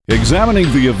Examining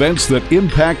the events that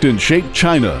impact and shape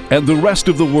China and the rest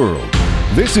of the world.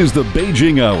 This is the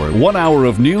Beijing Hour, 1 hour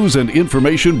of news and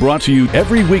information brought to you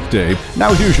every weekday.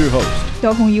 Now here's your host.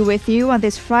 Do Hongyu with you on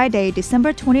this Friday,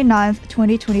 December 29th,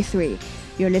 2023.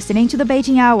 You're listening to the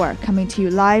Beijing Hour, coming to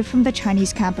you live from the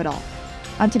Chinese capital.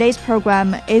 On today's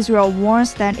program, Israel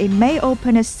warns that it may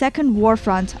open a second war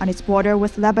front on its border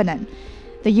with Lebanon.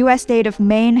 The U.S. state of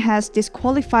Maine has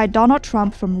disqualified Donald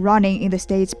Trump from running in the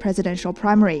state's presidential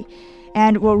primary,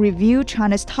 and will review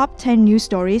China's top 10 news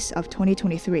stories of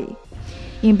 2023.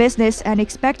 In business, an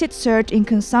expected surge in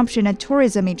consumption and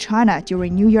tourism in China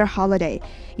during New Year holiday.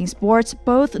 In sports,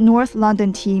 both North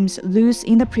London teams lose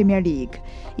in the Premier League.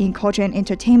 In culture and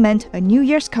entertainment, a New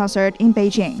Year's concert in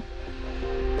Beijing.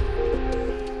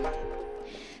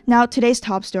 Now, today's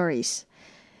top stories.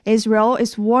 Israel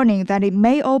is warning that it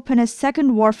may open a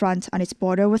second war front on its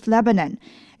border with Lebanon.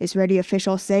 Israeli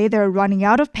officials say they're running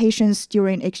out of patience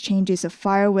during exchanges of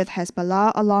fire with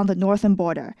Hezbollah along the northern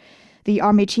border. The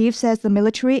army chief says the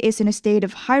military is in a state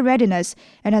of high readiness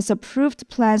and has approved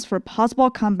plans for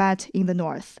possible combat in the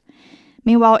north.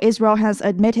 Meanwhile, Israel has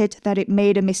admitted that it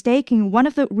made a mistake in one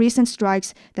of the recent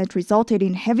strikes that resulted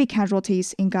in heavy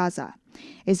casualties in Gaza.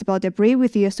 Isabel Debris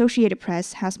with the Associated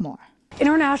Press has more.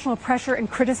 International pressure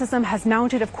and criticism has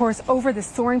mounted, of course, over the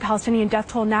soaring Palestinian death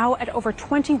toll, now at over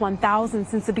 21,000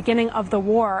 since the beginning of the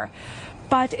war.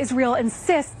 But Israel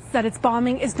insists that its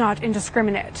bombing is not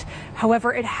indiscriminate.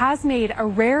 However, it has made a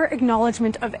rare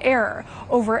acknowledgement of error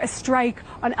over a strike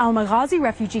on Al-Maghazi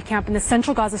refugee camp in the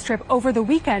central Gaza Strip over the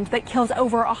weekend that killed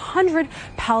over 100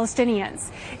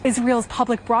 Palestinians. Israel's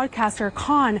public broadcaster,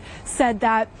 Khan, said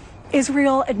that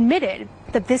Israel admitted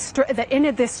that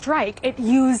in this strike, it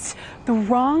used the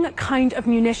wrong kind of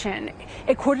munition.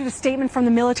 It quoted a statement from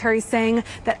the military saying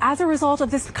that as a result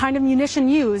of this kind of munition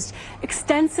used,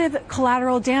 extensive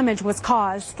collateral damage was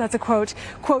caused. That's a quote,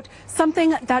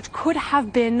 something that could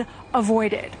have been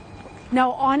avoided.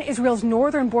 Now, on Israel's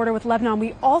northern border with Lebanon,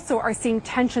 we also are seeing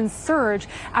tensions surge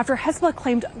after Hezbollah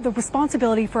claimed the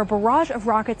responsibility for a barrage of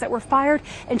rockets that were fired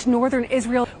into northern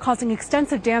Israel, causing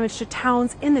extensive damage to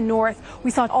towns in the north.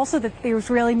 We saw also that the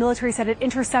Israeli military said it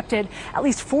intercepted at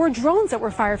least 4 drones that were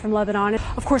fired from Lebanon.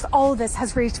 Of course, all of this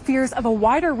has raised fears of a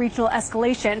wider regional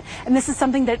escalation, and this is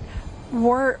something that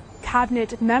War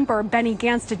Cabinet member Benny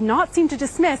Gantz did not seem to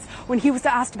dismiss when he was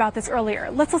asked about this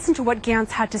earlier. Let's listen to what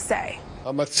Gantz had to say.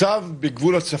 The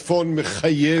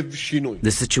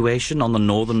situation on the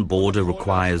northern border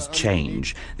requires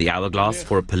change. The hourglass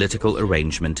for a political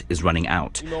arrangement is running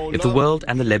out. If the world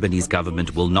and the Lebanese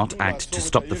government will not act to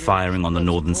stop the firing on the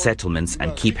northern settlements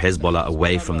and keep Hezbollah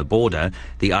away from the border,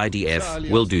 the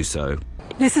IDF will do so.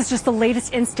 This is just the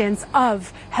latest instance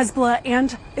of Hezbollah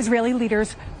and Israeli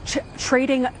leaders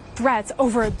trading threats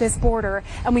over this border.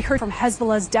 And we heard from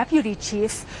Hezbollah's deputy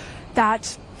chief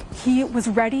that he was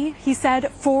ready, he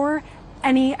said, for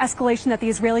any escalation that the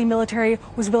Israeli military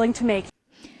was willing to make.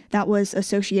 That was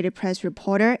Associated Press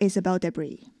reporter Isabel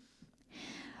Debris.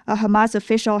 A Hamas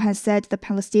official has said the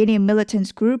Palestinian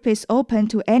militant group is open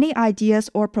to any ideas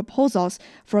or proposals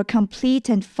for a complete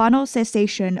and final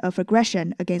cessation of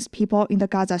aggression against people in the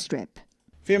Gaza Strip.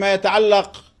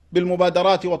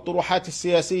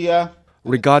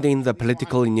 Regarding the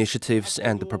political initiatives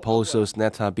and the proposals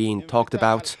that are being talked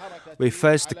about, we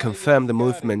first confirm the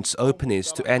movement's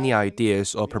openness to any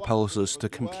ideas or proposals to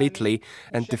completely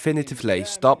and definitively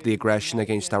stop the aggression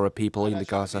against our people in the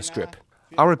Gaza Strip.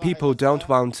 Our people don't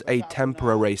want a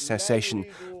temporary cessation,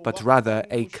 but rather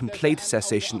a complete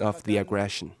cessation of the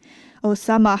aggression.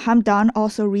 Osama Hamdan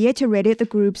also reiterated the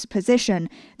group's position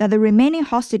that the remaining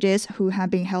hostages who have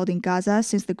been held in Gaza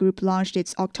since the group launched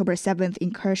its October 7th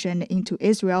incursion into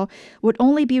Israel would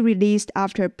only be released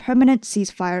after a permanent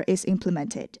ceasefire is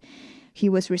implemented. He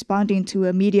was responding to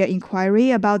a media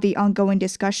inquiry about the ongoing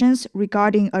discussions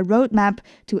regarding a roadmap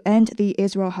to end the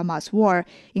Israel-Hamas war,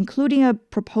 including a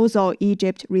proposal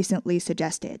Egypt recently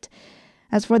suggested.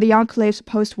 As for the enclave's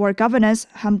post-war governance,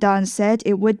 Hamdan said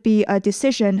it would be a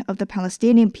decision of the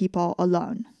Palestinian people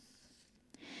alone.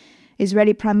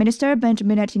 Israeli Prime Minister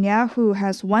Benjamin Netanyahu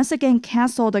has once again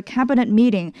cancelled a cabinet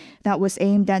meeting that was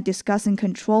aimed at discussing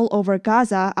control over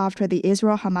Gaza after the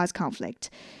Israel-Hamas conflict.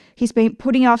 He's been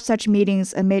putting off such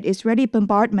meetings amid Israeli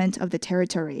bombardment of the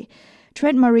territory.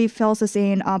 Trent Murray fills us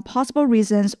in on possible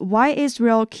reasons why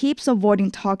Israel keeps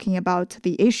avoiding talking about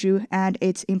the issue and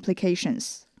its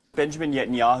implications. Benjamin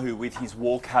Netanyahu, with his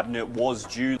war cabinet, was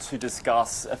due to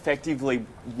discuss effectively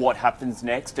what happens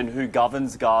next and who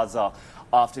governs Gaza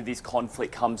after this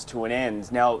conflict comes to an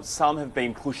end. Now, some have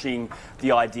been pushing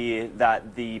the idea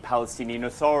that the Palestinian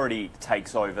Authority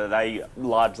takes over. They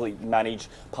largely manage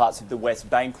parts of the West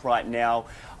Bank right now,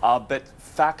 but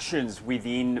factions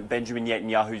within Benjamin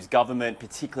Netanyahu's government,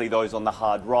 particularly those on the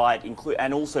hard right,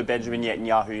 and also Benjamin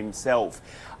Netanyahu himself,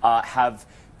 have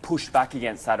pushed back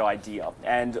against that idea.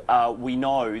 And we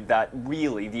know that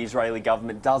really the Israeli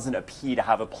government doesn't appear to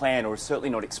have a plan, or is certainly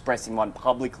not expressing one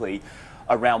publicly,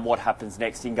 around what happens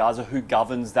next in Gaza, who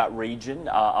governs that region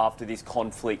after this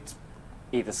conflict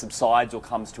either subsides or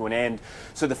comes to an end.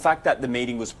 So the fact that the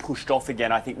meeting was pushed off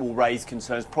again, I think, will raise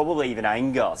concerns, probably even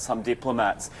anger some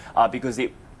diplomats, because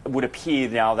it would appear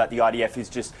now that the IDF is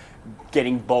just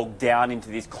getting bogged down into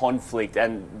this conflict,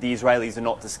 and the Israelis are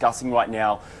not discussing right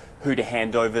now who to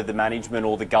hand over the management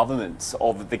or the governments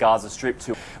of the Gaza Strip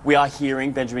to. We are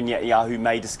hearing Benjamin Netanyahu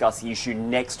may discuss the issue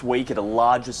next week at a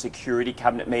larger security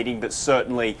cabinet meeting, but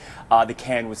certainly the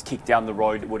can was kicked down the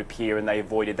road, it would appear, and they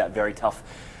avoided that very tough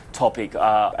topic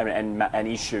and an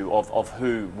issue of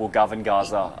who will govern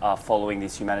Gaza following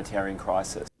this humanitarian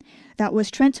crisis. That was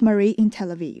Trent Murray in Tel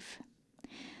Aviv.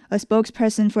 A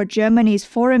spokesperson for Germany's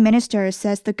foreign minister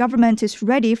says the government is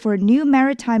ready for a new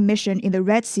maritime mission in the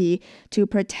Red Sea to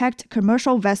protect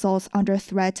commercial vessels under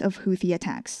threat of Houthi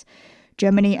attacks.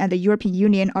 Germany and the European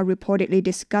Union are reportedly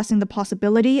discussing the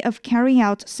possibility of carrying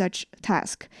out such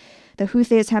task. The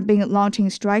Houthis have been launching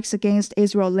strikes against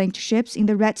Israel-linked ships in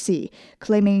the Red Sea,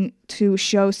 claiming to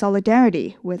show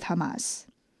solidarity with Hamas.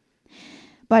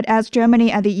 But as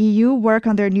Germany and the EU work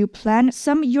on their new plan,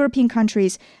 some European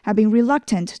countries have been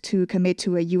reluctant to commit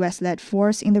to a US-led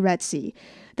force in the Red Sea.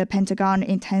 The Pentagon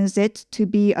intends it to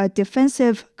be a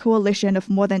defensive coalition of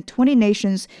more than 20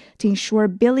 nations to ensure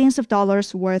billions of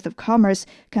dollars worth of commerce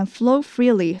can flow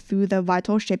freely through the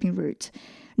vital shipping route.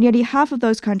 Nearly half of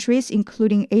those countries,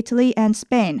 including Italy and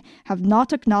Spain, have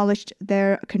not acknowledged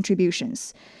their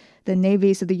contributions. The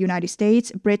navies of the United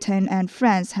States, Britain, and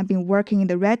France have been working in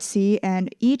the Red Sea and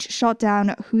each shot down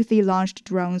Houthi-launched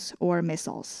drones or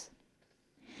missiles.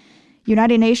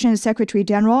 United Nations Secretary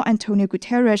General Antonio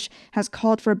Guterres has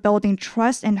called for building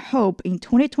trust and hope in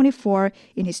 2024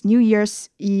 in his New Year's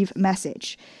Eve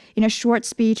message. In a short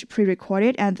speech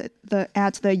pre-recorded at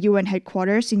the UN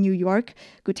headquarters in New York,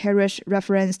 Guterres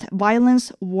referenced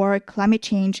violence, war, climate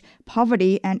change,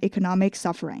 poverty, and economic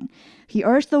suffering. He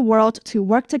urged the world to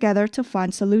work together to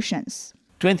find solutions.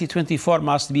 2024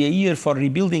 must be a year for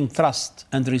rebuilding trust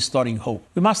and restoring hope.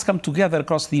 We must come together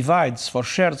across divides for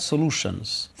shared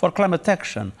solutions, for climate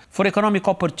action, for economic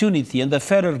opportunity and a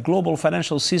fairer global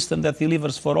financial system that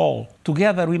delivers for all.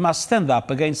 Together we must stand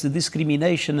up against the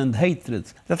discrimination and hatred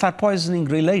that are poisoning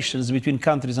relations between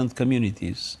countries and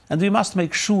communities. And we must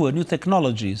make sure new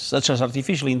technologies, such as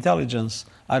artificial intelligence,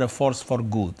 are a force for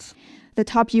good. The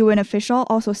top UN official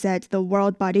also said the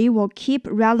world body will keep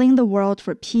rallying the world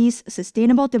for peace,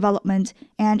 sustainable development,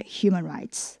 and human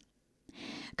rights.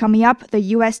 Coming up, the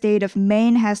U.S. state of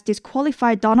Maine has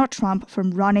disqualified Donald Trump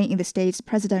from running in the state's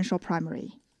presidential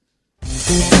primary.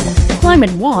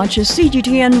 Climate Watch is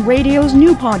CGTN Radio's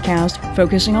new podcast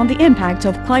focusing on the impact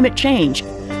of climate change.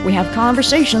 We have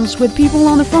conversations with people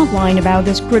on the front line about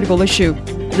this critical issue.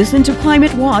 Listen to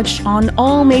Climate Watch on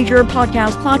all major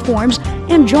podcast platforms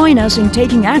and join us in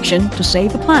taking action to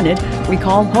save the planet we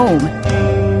call home.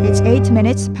 It's 8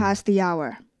 minutes past the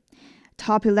hour.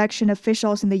 Top election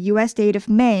officials in the U.S. state of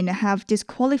Maine have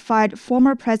disqualified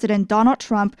former President Donald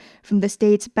Trump from the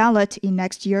state's ballot in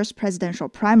next year's presidential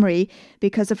primary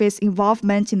because of his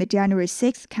involvement in the January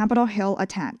 6th Capitol Hill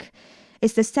attack.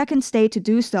 It's the second state to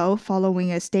do so,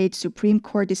 following a state Supreme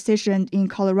Court decision in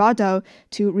Colorado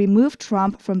to remove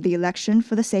Trump from the election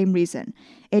for the same reason.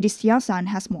 Eddie Stiansan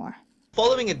has more.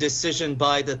 Following a decision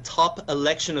by the top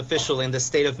election official in the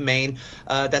state of Maine,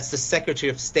 that's the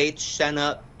Secretary of State,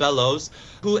 Shanna Bellows,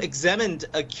 who examined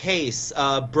a case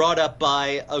brought up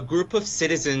by a group of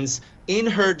citizens. In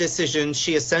her decision,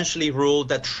 she essentially ruled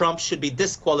that Trump should be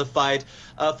disqualified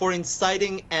for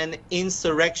inciting an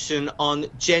insurrection on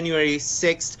January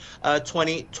 6,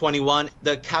 2021,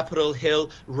 the Capitol Hill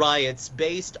riots.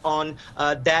 Based on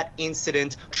that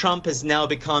incident, Trump has now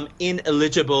become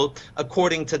ineligible,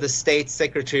 according to the state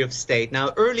Secretary of State.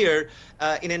 Now, earlier,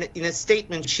 in a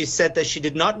statement, she said that she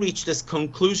did not reach this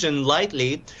conclusion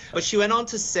lightly, but she went on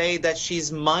to say that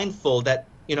she's mindful that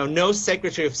no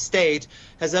Secretary of State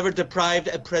has ever deprived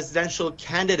a presidential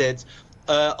candidate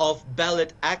of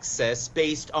ballot access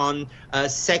based on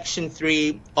Section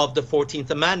 3 of the 14th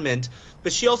Amendment.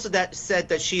 But she also said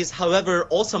that she is, however,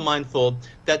 also mindful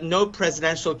that no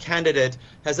presidential candidate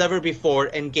has ever before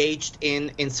engaged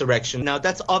in insurrection. Now,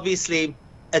 that's obviously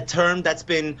a term that's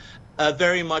been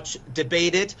very much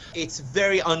debated. It's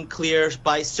very unclear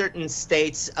by certain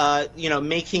states,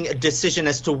 making a decision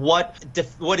as to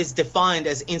what is defined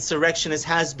as insurrectionist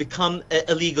has become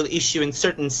a legal issue in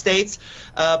certain states.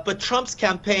 But Trump's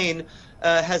campaign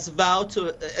has vowed to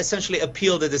essentially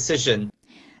appeal the decision.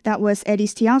 That was Eddie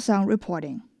Stiansang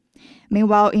reporting.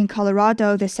 Meanwhile, in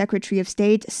Colorado, the Secretary of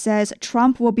State says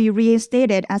Trump will be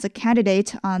reinstated as a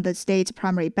candidate on the state's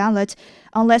primary ballot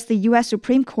unless the U.S.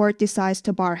 Supreme Court decides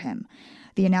to bar him.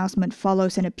 The announcement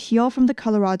follows an appeal from the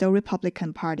Colorado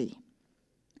Republican Party.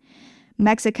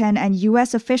 Mexican and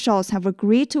U.S. officials have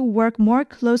agreed to work more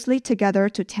closely together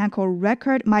to tackle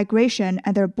record migration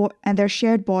and their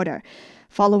shared border,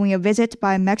 following a visit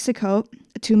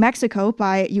to Mexico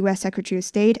by U.S. Secretary of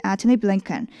State Antony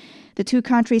Blinken. The two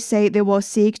countries say they will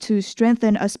seek to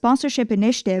strengthen a sponsorship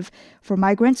initiative for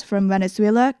migrants from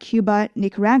Venezuela, Cuba,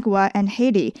 Nicaragua, and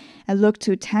Haiti, and look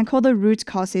to tackle the root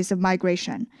causes of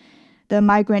migration. The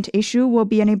migrant issue will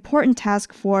be an important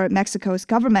task for Mexico's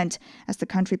government as the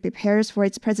country prepares for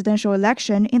its presidential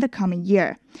election in the coming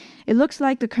year. It looks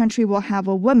like the country will have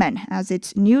a woman as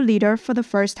its new leader for the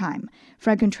first time.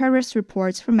 Frank Contreras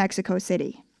reports from Mexico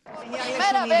City.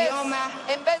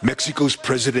 Mexico's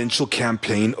presidential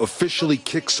campaign officially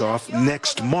kicks off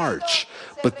next March,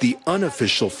 but the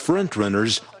unofficial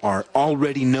frontrunners are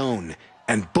already known,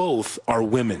 and both are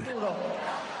women.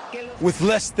 With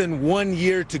less than 1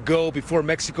 year to go before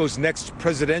Mexico's next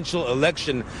presidential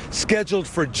election, scheduled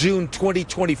for June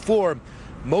 2024,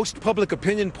 most public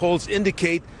opinion polls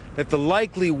indicate that the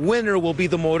likely winner will be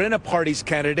the Morena Party's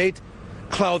candidate,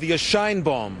 Claudia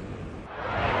Sheinbaum.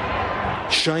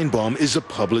 Sheinbaum is a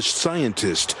published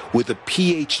scientist with a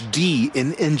PhD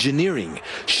in engineering.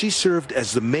 She served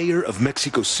as the mayor of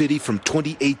Mexico City from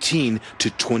 2018 to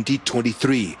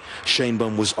 2023.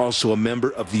 Sheinbaum was also a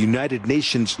member of the United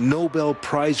Nations Nobel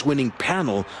Prize-winning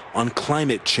panel on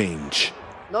climate change.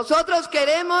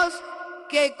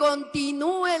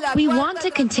 We want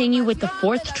to continue with the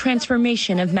fourth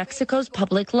transformation of Mexico's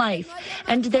public life,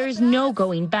 and there is no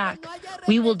going back.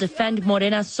 We will defend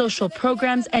Morena's social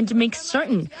programs and make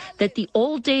certain that the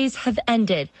old days have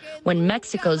ended, when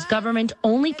Mexico's government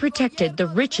only protected the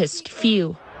richest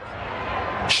few.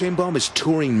 Sheinbaum is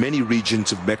touring many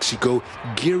regions of Mexico,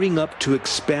 gearing up to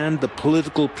expand the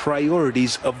political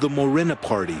priorities of the Morena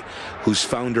Party, whose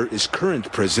founder is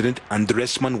current President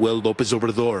Andrés Manuel López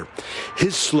Obrador.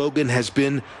 His slogan has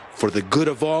been, "For the good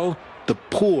of all, the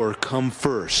poor come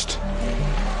first."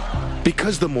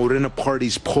 Because the Morena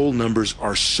Party's poll numbers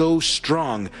are so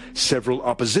strong, several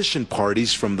opposition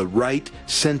parties from the right,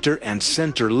 center, and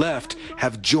center-left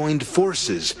have joined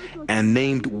forces and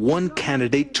named one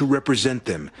candidate to represent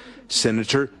them,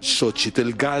 Senator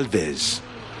Xochitl Gálvez.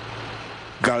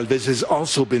 Gálvez has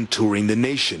also been touring the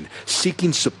nation,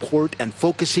 seeking support and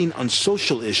focusing on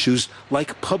social issues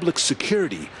like public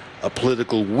security, a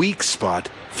political weak spot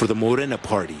for the Morena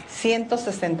Party.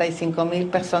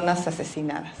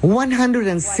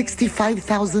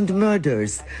 165,000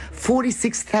 murders,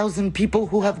 46,000 people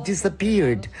who have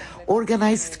disappeared,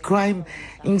 organized crime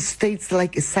in states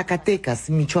like Zacatecas,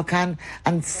 Michoacán,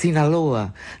 and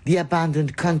Sinaloa, the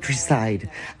abandoned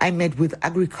countryside. I met with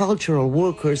agricultural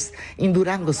workers in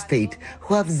Durango state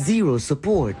who have zero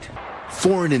support.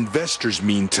 Foreign investors,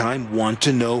 meantime, want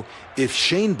to know if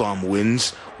Sheinbaum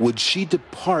wins, would she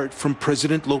depart from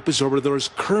President López Obrador's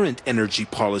current energy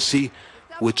policy,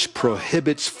 which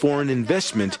prohibits foreign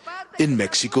investment in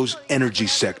Mexico's energy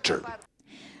sector.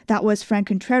 That was Frank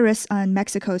Contreras on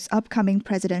Mexico's upcoming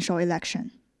presidential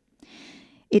election.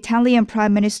 Italian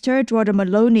Prime Minister Giorgia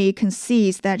Meloni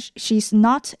concedes that she's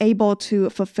not able to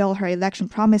fulfill her election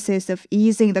promises of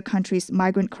easing the country's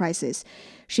migrant crisis.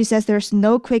 She says there's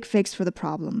no quick fix for the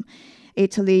problem.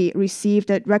 Italy received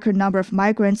a record number of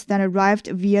migrants that arrived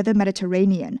via the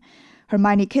Mediterranean.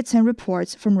 Hermione Kitson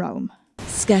reports from Rome.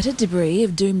 Scattered debris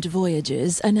of doomed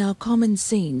voyagers are now common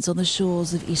scenes on the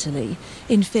shores of Italy.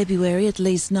 In February, at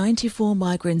least 94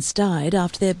 migrants died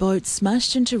after their boat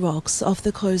smashed into rocks off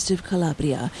the coast of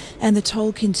Calabria, and the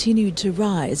toll continued to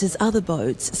rise as other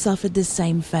boats suffered the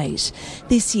same fate.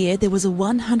 This year, there was a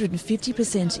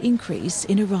 150% increase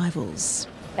in arrivals.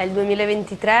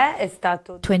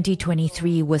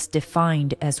 2023 was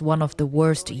defined as one of the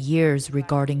worst years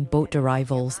regarding boat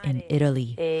arrivals in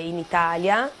Italy.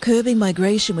 Curbing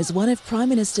migration was one of Prime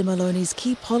Minister Meloni's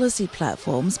key policy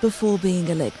platforms before being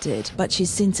elected, but she's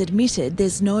since admitted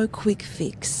there's no quick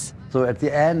fix. So at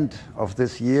the end of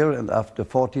this year and after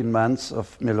 14 months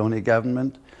of Meloni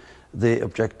government, the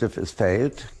objective is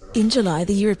failed. In July,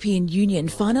 the European Union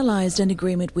finalised an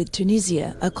agreement with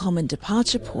Tunisia, a common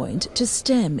departure point to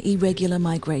stem irregular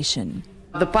migration.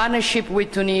 The partnership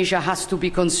with Tunisia has to be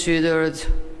considered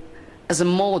as a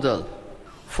model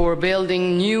for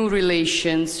building new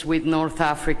relations with North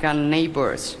African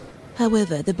neighbours.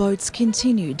 However, the boats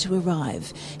continued to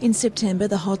arrive. In September,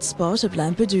 the hotspot of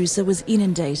Lampedusa was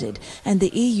inundated, and the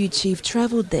EU chief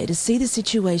travelled there to see the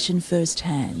situation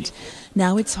firsthand.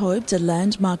 Now it's hoped a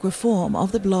landmark reform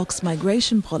of the bloc's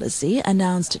migration policy,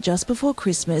 announced just before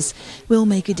Christmas, will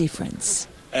make a difference.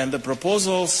 And the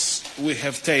proposals we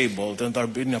have tabled and are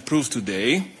being approved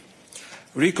today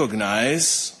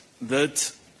recognize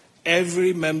that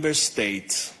every member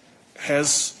state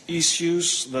has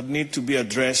issues that need to be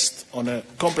addressed on a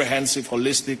comprehensive,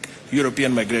 holistic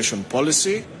European migration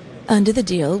policy. Under the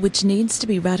deal, which needs to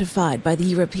be ratified by the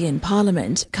European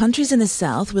Parliament, countries in the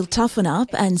south will toughen up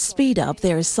and speed up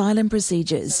their asylum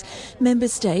procedures. Member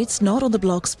states not on the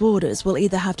bloc's borders will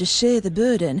either have to share the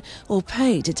burden or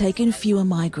pay to take in fewer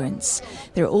migrants.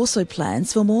 There are also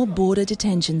plans for more border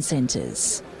detention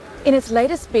centres. In its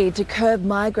latest bid to curb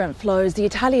migrant flows, the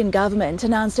Italian government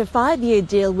announced a 5-year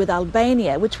deal with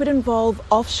Albania, which would involve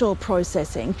offshore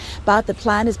processing. But the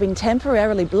plan has been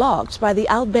temporarily blocked by the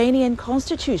Albanian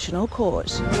Constitutional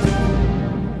Court.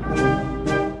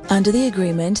 Under the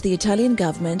agreement, the Italian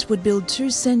government would build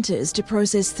 2 centres to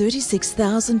process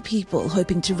 36,000 people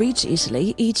hoping to reach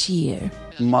Italy each year.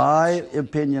 My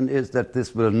opinion is that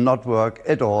this will not work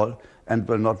at all and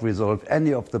will not resolve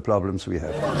any of the problems we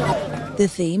have. The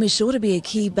theme is sure to be a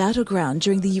key battleground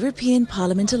during the European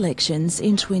Parliament elections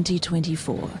in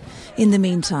 2024. In the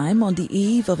meantime, on the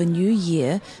eve of a new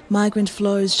year, migrant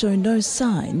flows show no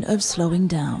sign of slowing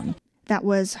down. That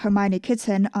was Hermione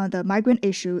Kitson on the migrant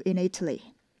issue in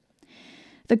Italy.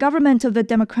 The government of the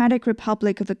Democratic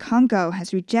Republic of the Congo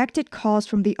has rejected calls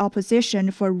from the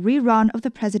opposition for a rerun of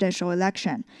the presidential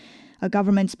election. A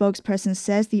government spokesperson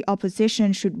says the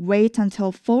opposition should wait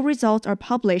until full results are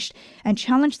published and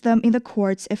challenge them in the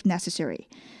courts if necessary.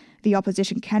 The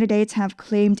opposition candidates have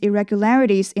claimed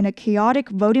irregularities in a chaotic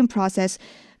voting process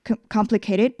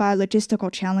complicated by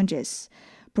logistical challenges.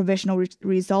 Provisional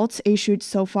results issued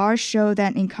so far show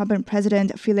that incumbent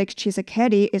President Felix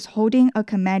Tshisekedi is holding a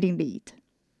commanding lead.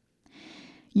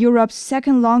 Europe's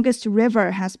second-longest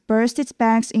river has burst its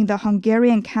banks in the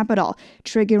Hungarian capital,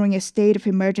 triggering a state of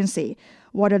emergency.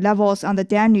 Water levels on the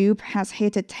Danube has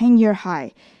hit a 10-year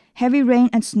high. Heavy rain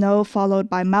and snow, followed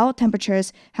by mild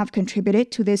temperatures, have contributed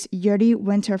to this yearly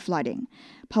winter flooding.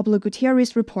 Pablo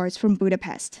Gutierrez reports from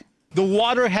Budapest. The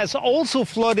water has also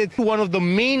flooded one of the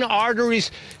main arteries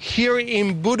here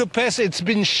in Budapest. It's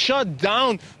been shut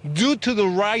down due to the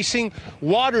rising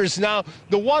waters. Now,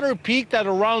 the water peaked at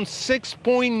around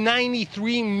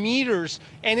 6.93 meters,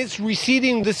 and it's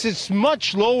receding. This is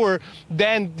much lower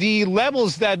than the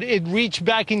levels that it reached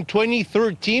back in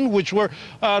 2013, which were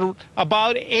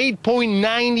about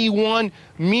 8.91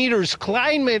 meters.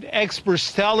 Climate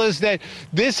experts tell us that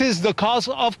this is the cause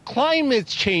of climate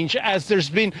change, as there's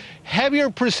been heavier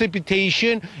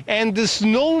precipitation and the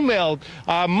snow melt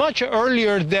much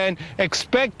earlier than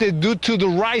expected due to the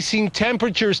rising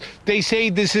temperatures. They say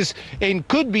this is and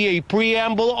could be a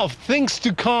preamble of things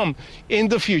to come in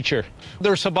the future.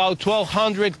 There's about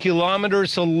 1,200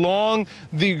 kilometers along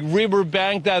the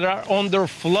riverbank that are under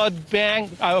flood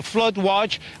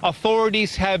watch.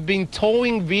 Authorities have been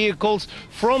towing vehicles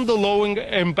from the low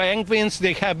embankments.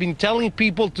 They have been telling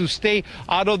people to stay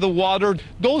out of the water.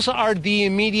 Those are the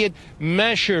immediate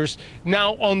measures.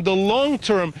 Now, on the long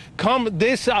term,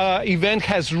 this event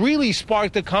has really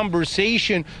sparked a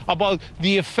conversation about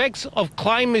the effects of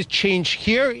climate change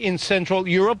here in Central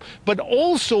Europe, but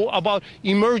also about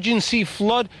emergency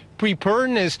flood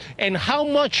preparedness and how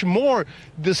much more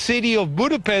the city of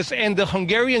Budapest and the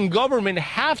Hungarian government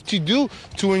have to do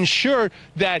to ensure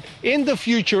that in the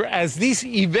future, as these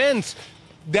events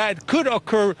that could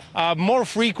occur more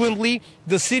frequently,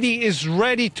 the city is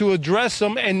ready to address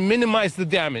them and minimize the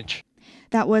damage.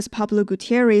 That was Pablo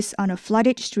Gutierrez on a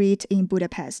flooded street in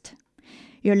Budapest.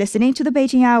 You're listening to the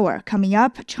Beijing Hour. Coming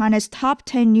up, China's top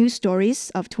 10 news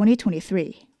stories of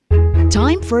 2023.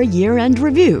 Time for a year-end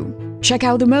review. Check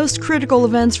out the most critical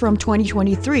events from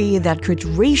 2023 that could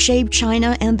reshape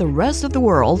China and the rest of the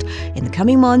world in the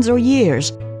coming months or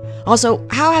years. Also,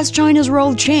 how has China's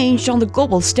role changed on the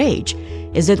global stage?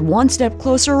 Is it one step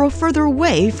closer or further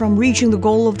away from reaching the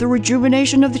goal of the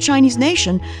rejuvenation of the Chinese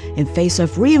nation in face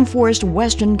of reinforced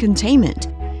Western containment?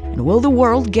 And will the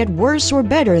world get worse or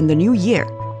better in the new year?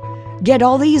 Get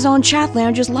all these on Chat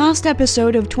Lounge's last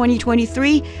episode of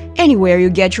 2023, anywhere you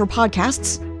get your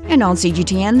podcasts, and on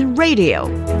CGTN Radio.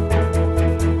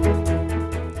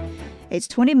 It's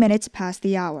 20 minutes past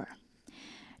the hour.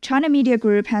 China Media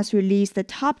Group has released the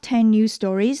top 10 news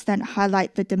stories that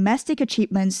highlight the domestic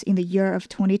achievements in the year of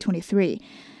 2023.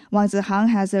 Wang Zihang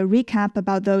has a recap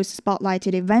about those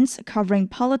spotlighted events covering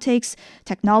politics,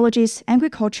 technologies,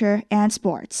 agriculture, and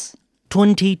sports.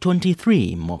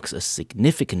 2023 marks a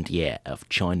significant year of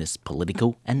China's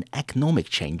political and economic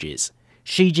changes.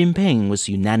 Xi Jinping was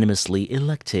unanimously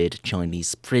elected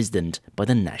Chinese president by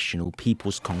the National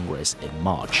People's Congress in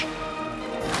March.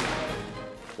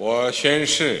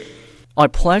 I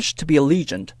pledge to be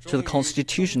allegiant to the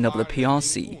Constitution of the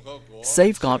PRC,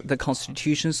 safeguard the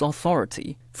Constitution's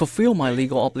authority, fulfill my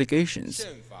legal obligations,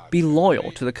 be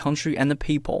loyal to the country and the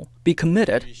people, be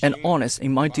committed and honest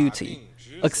in my duty,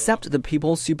 accept the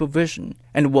people's supervision,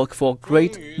 and work for a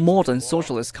great modern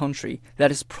socialist country that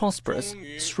is prosperous,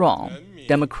 strong,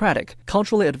 democratic,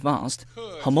 culturally advanced,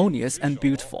 harmonious, and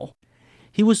beautiful.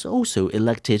 He was also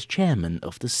elected chairman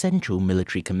of the Central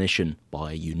Military Commission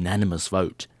by a unanimous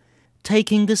vote.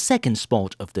 Taking the second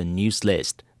spot of the news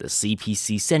list, the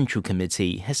CPC Central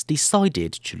Committee has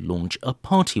decided to launch a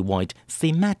party-wide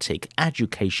thematic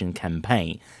education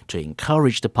campaign to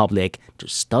encourage the public to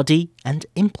study and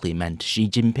implement Xi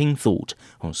Jinping thought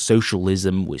on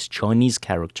socialism with Chinese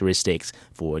characteristics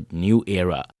for a new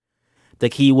era. The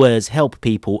keywords help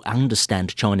people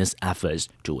understand China's efforts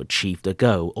to achieve the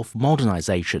goal of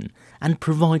modernization and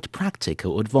provide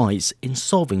practical advice in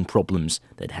solving problems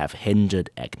that have hindered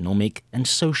economic and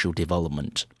social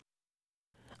development.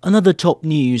 Another top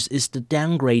news is the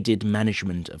downgraded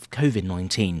management of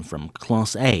COVID-19 from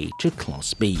Class A to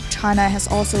Class B. China has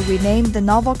also renamed the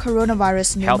novel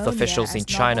coronavirus pneumonia. Health officials in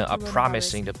China are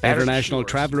promising the better. International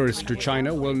travelers to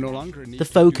China will no longer need. The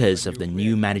focus of the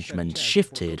new management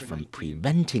shifted from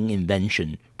preventing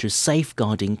invention to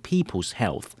safeguarding people's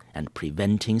health and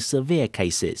preventing severe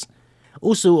cases.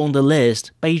 Also on the list,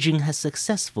 Beijing has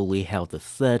successfully held the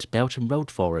third Belt and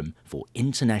Road Forum for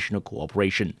International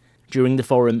Cooperation. During the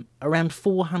forum, around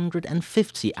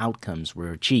 450 outcomes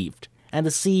were achieved, and the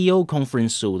CEO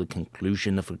conference saw the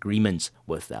conclusion of agreements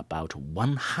worth about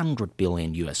 $100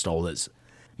 billion.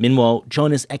 Meanwhile,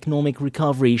 China's economic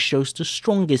recovery shows the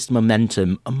strongest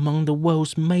momentum among the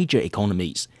world's major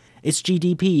economies. Its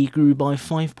GDP grew by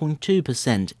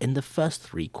 5.2% in the first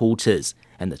 3 quarters,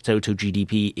 and the total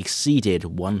GDP exceeded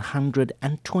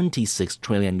 126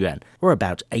 trillion yuan, or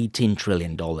about $18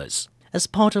 trillion. As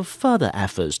part of further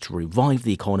efforts to revive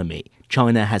the economy,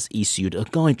 China has issued a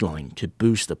guideline to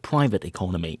boost the private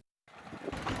economy.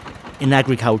 In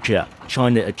agriculture,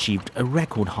 China achieved a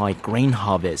record high grain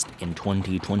harvest in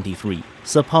 2023,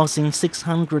 surpassing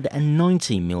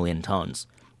 690 million tons.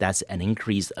 That's an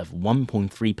increase of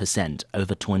 1.3%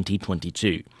 over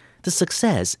 2022. The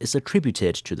success is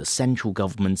attributed to the central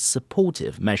government's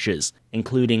supportive measures,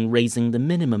 including raising the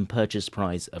minimum purchase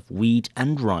price of wheat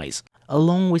and rice,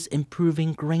 along with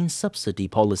improving grain subsidy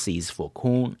policies for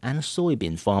corn and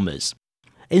soybean farmers.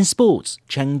 In sports,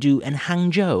 Chengdu and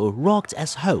Hangzhou rocked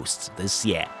as hosts this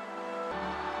year.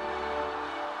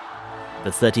 The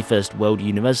 31st World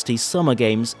University Summer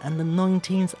Games and the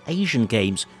 19th Asian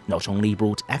Games not only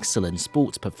brought excellent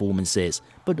sports performances,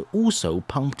 but also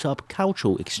pumped up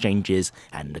cultural exchanges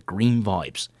and the green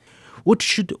vibes. What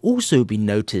should also be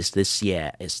noticed this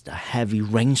year is the heavy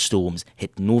rainstorms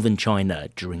hit northern China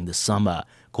during the summer,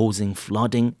 causing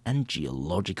flooding and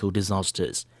geological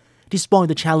disasters. Despite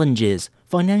the challenges,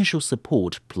 financial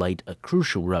support played a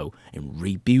crucial role in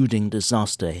rebuilding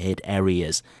disaster-hit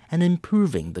areas and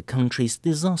improving the country's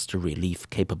disaster relief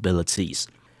capabilities.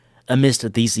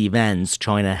 Amidst these events,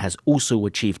 China has also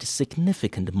achieved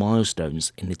significant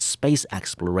milestones in its space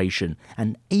exploration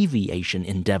and aviation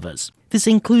endeavors. This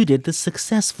included the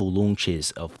successful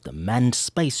launches of the manned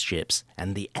spaceships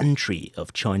and the entry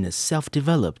of China's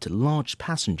self-developed large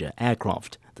passenger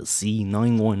aircraft, the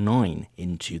C919,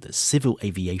 into the civil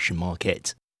aviation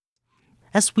market.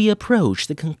 As we approach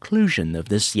the conclusion of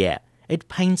this year, it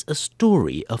paints a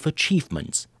story of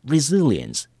achievements,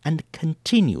 resilience, and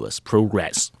continuous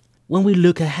progress. When we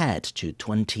look ahead to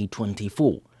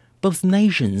 2024, both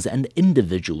nations and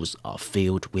individuals are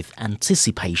filled with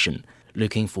anticipation,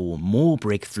 looking for more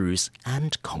breakthroughs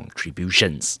and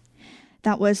contributions.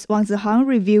 That was Wang Zihang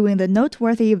reviewing the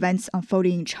noteworthy events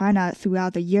unfolding in China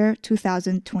throughout the year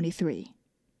 2023.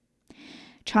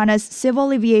 China's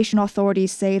civil aviation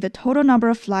authorities say the total number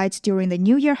of flights during the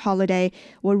New Year holiday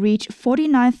will reach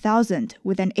 49,000,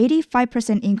 with an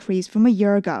 85% increase from a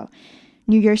year ago.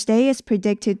 New Year's Day is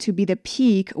predicted to be the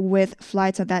peak, with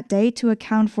flights on that day to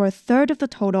account for a third of the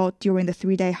total during the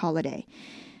 3-day holiday.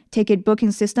 Ticket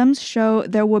booking systems show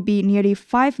there will be nearly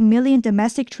 5 million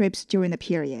domestic trips during the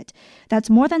period. That's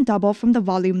more than double from the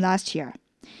volume last year.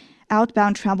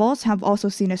 outbound travels have also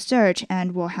seen a surge,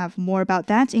 and we'll have more about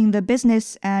that in the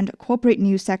business and corporate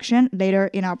news section later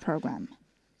in our program.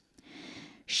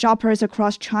 Shoppers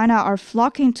across China are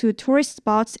flocking to tourist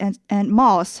spots and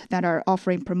malls that are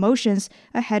offering promotions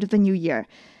ahead of the new year.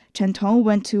 Chen Tong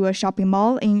went to a shopping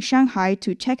mall in Shanghai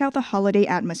to check out the holiday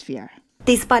atmosphere.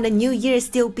 Despite the new year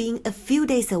still being a few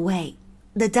days away,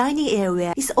 the dining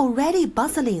area is already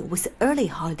bustling with early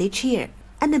holiday cheer,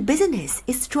 and the business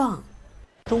is strong.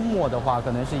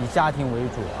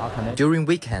 During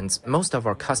weekends, most of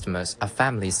our customers are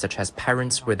families such as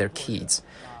parents with their kids.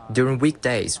 During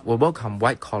weekdays, we welcome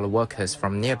white-collar workers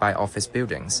from nearby office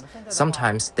buildings.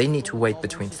 Sometimes they need to wait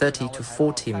between 30 to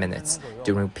 40 minutes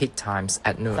during peak times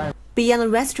at noon.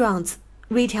 Beyond restaurants,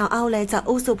 retail outlets are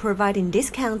also providing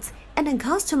discounts, and then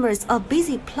customers are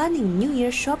busy planning New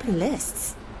Year shopping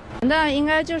lists.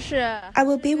 I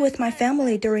will be with my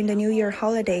family during the New Year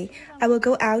holiday. I will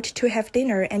go out to have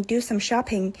dinner and do some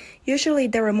shopping. Usually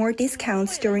there are more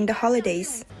discounts during the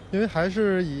holidays.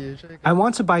 I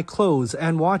want to buy clothes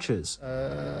and watches.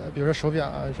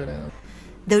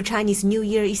 Though Chinese New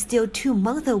Year is still 2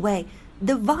 months away,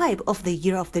 the vibe of the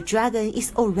Year of the Dragon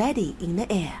is already in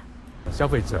the air.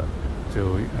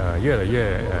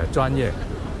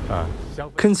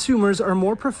 Consumers are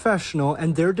more professional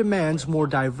and their demands more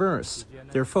diverse.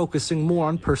 They're focusing more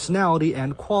on personality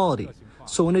and quality.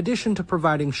 So in addition to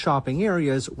providing shopping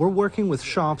areas, we're working with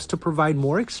shops to provide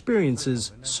more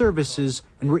experiences, services,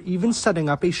 and we're even setting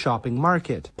up a shopping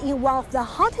market. In one of the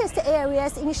hottest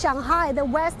areas in Shanghai, the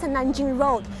West Nanjing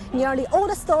Road, nearly all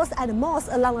the stores and malls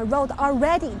along the road are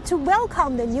ready to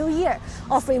welcome the new year,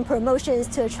 offering promotions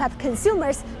to attract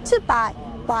consumers to buy.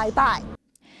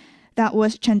 That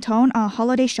was Chen Tong on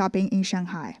holiday shopping in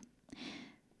Shanghai.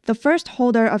 The first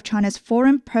holder of China's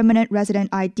foreign permanent resident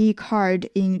ID card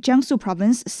in Jiangsu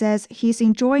province says he's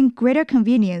enjoying greater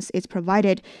convenience it's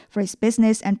provided for his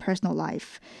business and personal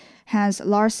life. Hans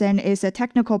Larsen is a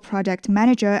technical project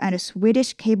manager at a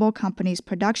Swedish cable company's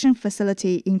production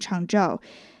facility in Changzhou.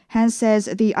 Hans says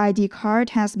the ID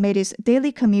card has made his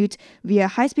daily commute via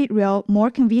high-speed rail more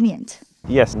convenient.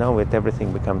 Yes, now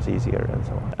everything becomes easier and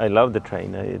so on. I love the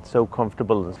train. It's so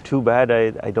comfortable. It's too bad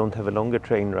I don't have a longer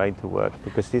train ride to work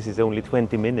because this is only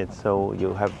 20 minutes, so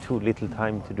you have too little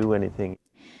time to do anything.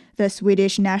 The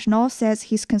Swedish national says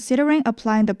he's considering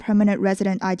applying the permanent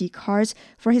resident ID cards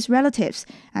for his relatives,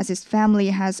 as his family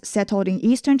has settled in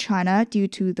eastern China due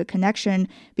to the connection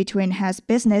between his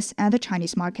business and the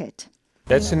Chinese market.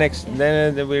 That's the next.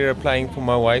 Then we're applying for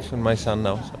my wife and my son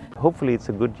now. So hopefully it's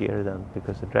a good year then,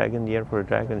 because a dragon year for a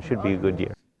dragon should be a good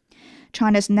year.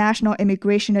 China's National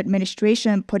Immigration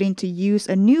Administration put into use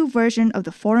a new version of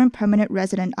the foreign permanent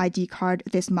resident ID card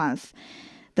this month.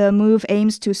 The move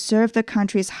aims to serve the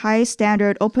country's high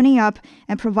standard opening up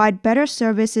and provide better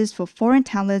services for foreign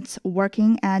talents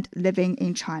working and living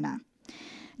in China.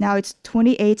 Now it's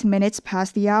 28 minutes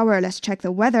past the hour. Let's check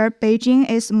the weather. Beijing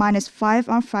is -5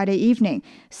 on Friday evening.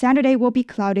 Saturday will be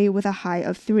cloudy with a high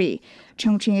of 3.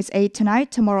 Chongqing is 8 tonight,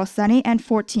 tomorrow sunny and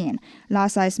 14.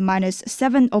 Lhasa is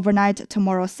 -7 overnight,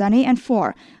 tomorrow sunny and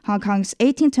 4. Hong Kong is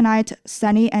 18 tonight,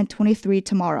 sunny and 23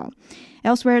 tomorrow.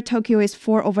 Elsewhere, Tokyo is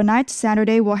 4 overnight.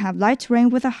 Saturday will have light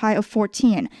rain with a high of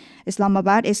 14.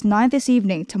 Islamabad is 9 this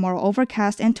evening, tomorrow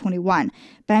overcast and 21.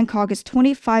 Bangkok is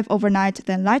 25 overnight,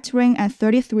 then light rain and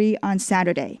 33 on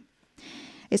Saturday.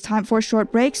 It's time for a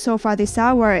short break. So far this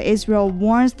hour, Israel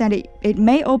warns that it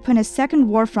may open a second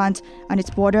war front on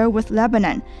its border with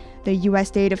Lebanon. The U.S.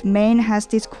 state of Maine has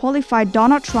disqualified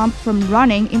Donald Trump from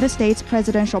running in the state's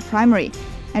presidential primary.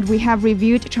 And we have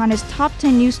reviewed China's top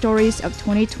 10 news stories of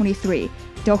 2023.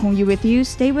 Do Hongyu with you.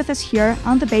 Stay with us here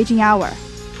on the Beijing Hour.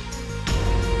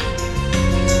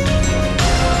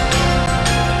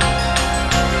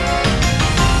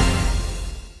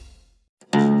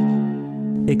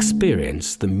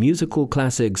 Experience the musical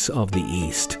classics of the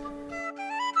East.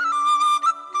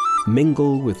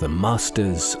 Mingle with the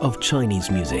masters of Chinese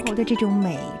music.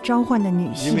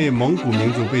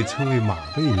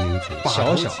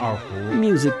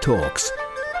 Music talks.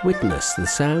 Witness the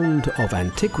sound of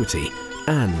antiquity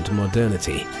and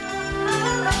modernity.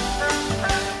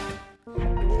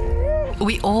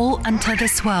 We all enter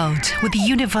this world with a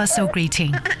universal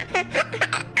greeting.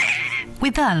 We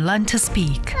then learn to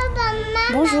speak.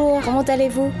 Bonjour, comment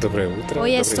allez-vous?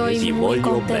 Hoy estoy muy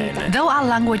contenta. Though our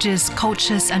languages,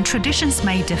 cultures, and traditions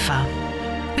may differ,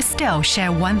 we still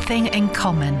share one thing in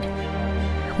common.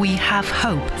 We have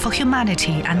hope for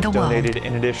humanity and the world.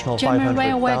 German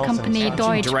railway company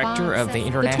Deutsche Director of the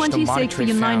International the 26th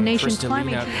United Nations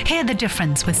Climate. Hear the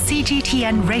difference with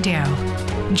CGTN Radio.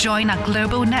 Join our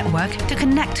global network to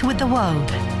connect with the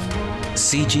world.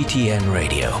 CGTN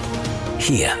Radio.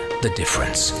 Hear the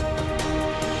difference.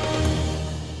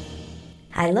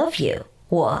 I love you.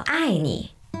 我爱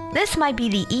你. This might be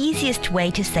the easiest way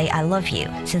to say I love you,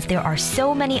 since there are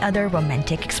so many other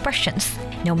romantic expressions.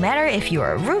 No matter if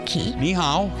you're a rookie 你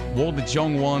好，我的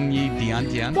中文一点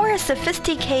点 or a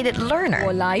sophisticated learner,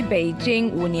 我来北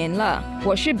京5年了，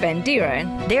我是本地人。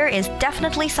 there is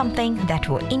definitely something that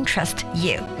will interest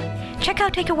you. Check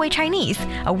out Takeaway Chinese,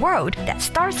 a word that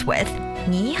starts with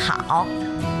你好.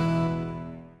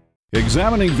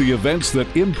 Examining the events that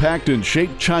impact and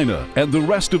shape China and the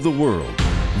rest of the world.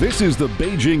 This is the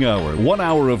Beijing Hour, 1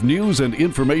 hour of news and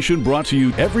information brought to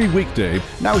you every weekday.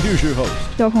 Now here's your host.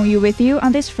 Do Hongyu with you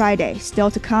on this Friday.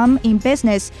 Still to come in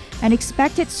business, an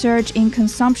expected surge in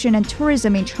consumption and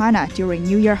tourism in China during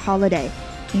New Year holiday.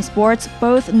 In sports,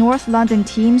 both North London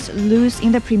teams lose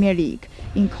in the Premier League.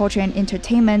 In culture and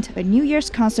entertainment, a New Year's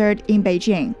concert in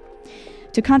Beijing.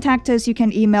 To contact us, you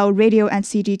can email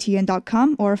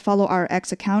radio@cgtn.com or follow our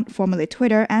X account, formerly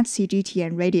Twitter,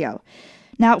 @CGTN Radio.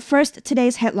 Now, first,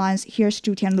 today's headlines. Here's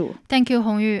Zhu Tianlu. Thank you,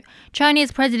 Hongyu.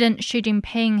 Chinese President Xi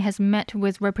Jinping has met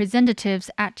with representatives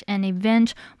at an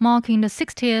event marking the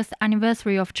 60th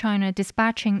anniversary of China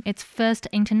dispatching its first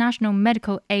international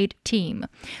medical aid team.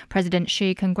 President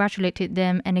Xi congratulated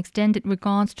them and extended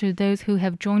regards to those who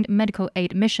have joined medical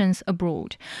aid missions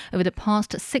abroad. Over the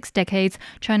past 6 decades,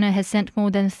 China has sent more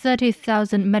than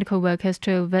 30,000 medical workers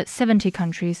to over 70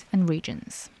 countries and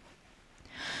regions.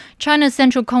 China's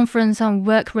Central Conference on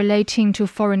Work Relating to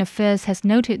Foreign Affairs has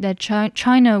noted that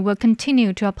China will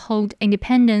continue to uphold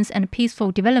independence and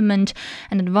peaceful development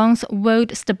and advance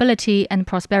world stability and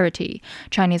prosperity.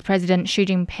 Chinese President Xi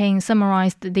Jinping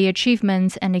summarized the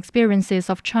achievements and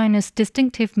experiences of China's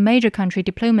distinctive major country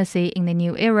diplomacy in the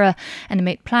new era and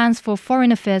made plans for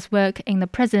foreign affairs work in the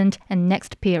present and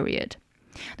next period.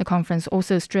 The conference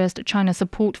also stressed China's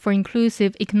support for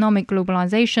inclusive economic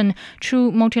globalization, true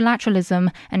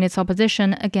multilateralism, and its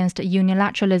opposition against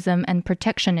unilateralism and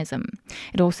protectionism.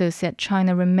 It also said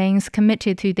China remains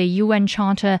committed to the UN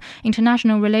Charter,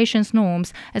 international relations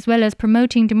norms, as well as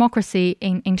promoting democracy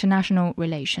in international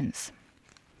relations.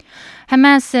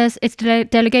 Hamas says its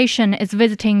delegation is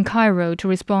visiting Cairo to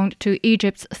respond to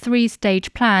Egypt's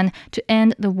 3-stage plan to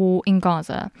end the war in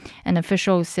Gaza. An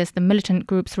official says the militant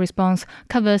group's response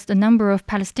covers the number of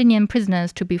Palestinian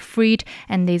prisoners to be freed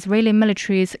and the Israeli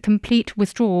military's complete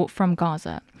withdrawal from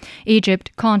Gaza.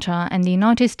 Egypt, Qatar, and the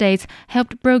United States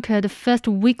helped broker the first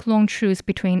week-long truce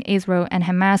between Israel and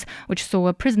Hamas, which saw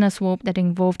a prisoner swap that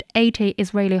involved 80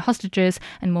 Israeli hostages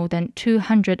and more than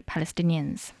 200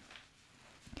 Palestinians.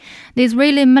 The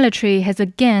Israeli military has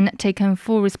again taken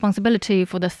full responsibility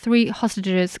for the 3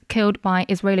 hostages killed by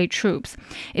Israeli troops.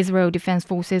 Israel Defense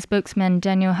Forces spokesman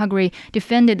Daniel Hagari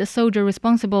defended the soldier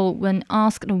responsible when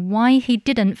asked why he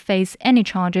didn't face any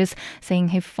charges, saying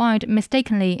he fired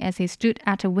mistakenly as he stood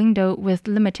at a window with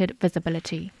limited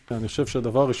visibility.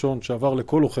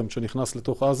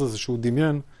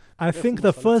 I think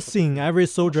the first thing every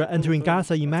soldier entering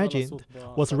Gaza imagined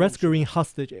was rescuing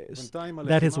hostages.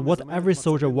 That is what every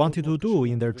soldier wanted to do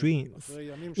in their dreams.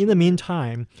 In the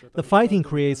meantime, the fighting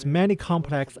creates many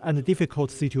complex and difficult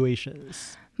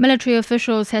situations. Military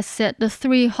officials have said the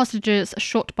 3 hostages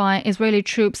shot by Israeli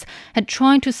troops had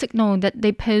tried to signal that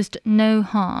they posed no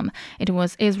harm. It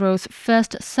was Israel's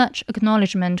first such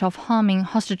acknowledgement of harming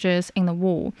hostages in the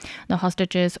war. The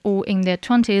hostages, all in their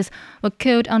 20s, were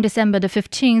killed on December the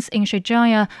 15th in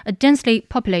Shijaya, a densely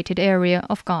populated area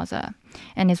of Gaza.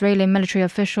 An Israeli military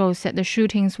official said the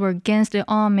shootings were against the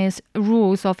army's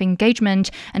rules of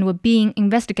engagement and were being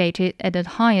investigated at the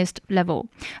highest level.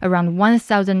 Around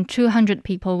 1,200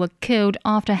 people were killed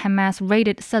after Hamas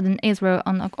raided southern Israel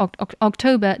on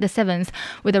October the 7th,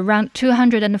 with around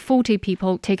 240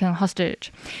 people taken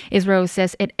hostage. Israel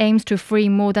says it aims to free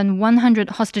more than 100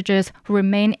 hostages who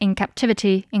remain in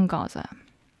captivity in Gaza.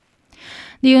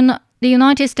 The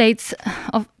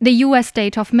U.S.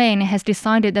 state of Maine has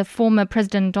decided that former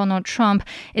President Donald Trump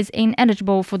is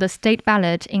ineligible for the state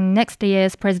ballot in next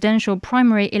year's presidential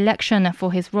primary election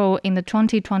for his role in the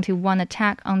 2021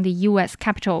 attack on the U.S.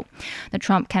 Capitol. The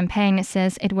Trump campaign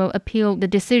says it will appeal the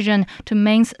decision to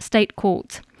Maine's state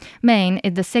courts. Maine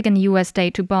is the second U.S.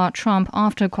 state to bar Trump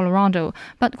after Colorado,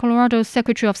 but Colorado's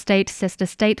Secretary of State says the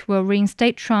state will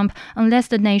reinstate Trump unless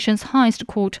the nation's highest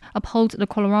court upholds the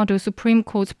Colorado Supreme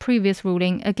Court's previous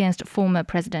ruling against former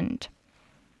president.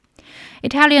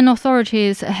 Italian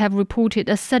authorities have reported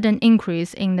a sudden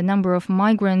increase in the number of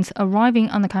migrants arriving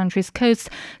on the country's coast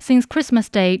since Christmas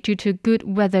Day due to good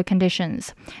weather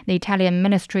conditions. The Italian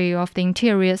Ministry of the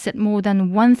Interior said more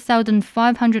than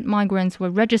 1,500 migrants were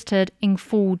registered in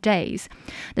 4 days.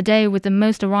 The day with the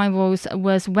most arrivals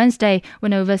was Wednesday,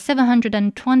 when over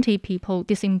 720 people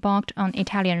disembarked on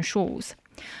Italian shores.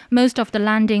 Most of the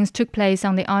landings took place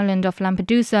on the island of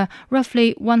Lampedusa,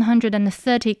 roughly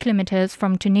 130 kilometers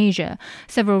from Tunisia.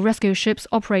 Several rescue ships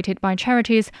operated by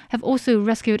charities have also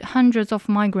rescued hundreds of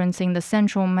migrants in the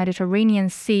central Mediterranean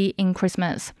Sea in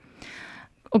Christmas.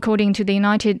 According to the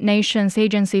United Nations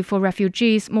Agency for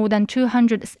Refugees, more than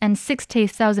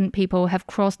 260,000 people have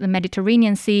crossed the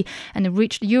Mediterranean Sea and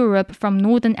reached Europe from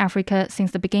northern Africa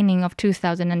since the beginning of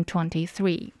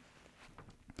 2023.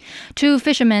 2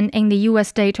 fishermen in the U.S.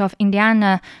 state of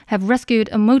Indiana have rescued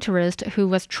a motorist who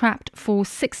was trapped for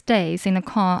 6 days in a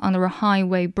car under a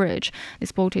highway bridge. They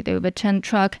spotted the overturned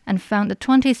truck and found the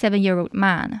 27-year-old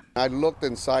man. I looked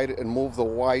inside and moved the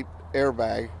white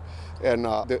airbag, and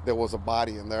there was a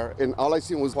body in there. And all I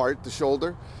seen was the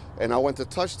shoulder, and I went to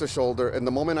touch the shoulder, and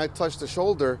the moment I touched the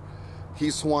shoulder,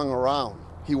 he swung around.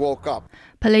 He woke up.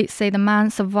 Police say the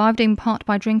man survived in part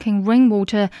by drinking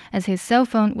rainwater, as his cell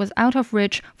phone was out of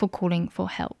reach for calling for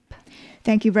help.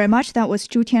 Thank you very much. That was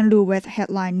Zhu Tianlu with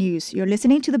Headline News. You're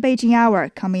listening to the Beijing Hour.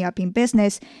 Coming up in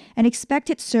business, an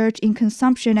expected surge in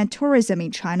consumption and tourism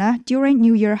in China during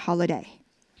New Year holiday.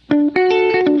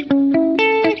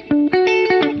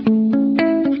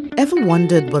 Ever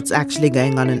wondered what's actually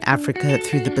going on in Africa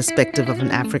through the perspective of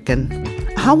an African?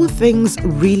 How are things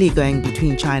really going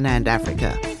between China and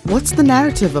Africa? What's the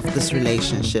narrative of this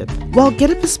relationship? Well,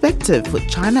 get a perspective with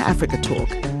China-Africa Talk.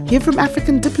 Hear from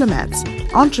African diplomats,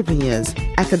 entrepreneurs,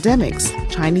 academics,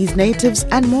 Chinese natives,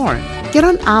 and more. Get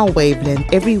on our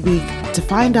wavelength every week to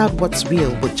find out what's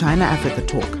real with China-Africa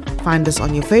Talk. Find us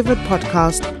on your favorite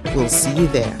podcast. We'll see you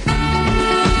there.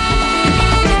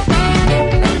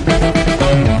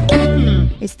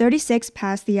 It's 36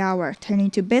 past the hour.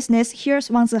 Turning to business, here's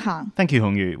Wang Zihang. Thank you,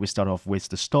 Hongyu. We start off with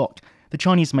the stock. The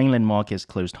Chinese mainland markets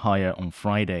closed higher on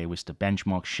Friday, with the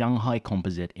benchmark Shanghai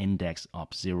Composite Index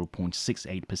up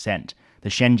 0.68%. The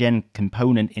Shenzhen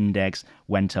Component Index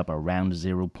went up around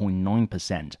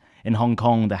 0.9%. In Hong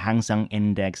Kong, the Hang Seng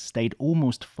Index stayed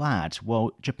almost flat, while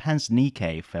Japan's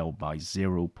Nikkei fell by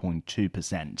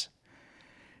 0.2%.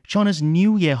 China's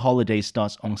New Year holiday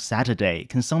starts on Saturday.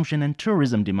 Consumption and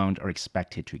tourism demand are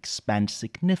expected to expand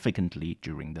significantly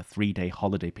during the 3-day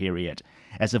holiday period.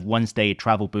 As of Wednesday,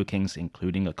 travel bookings,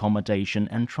 including accommodation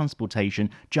and transportation,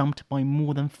 jumped by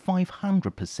more than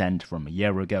 500% from a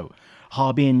year ago.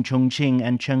 Harbin, Chongqing,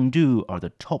 and Chengdu are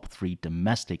the top 3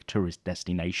 domestic tourist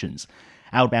destinations.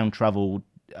 Outbound travel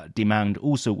demand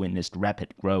also witnessed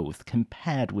rapid growth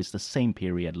compared with the same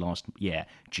period last year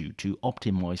due to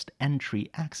optimized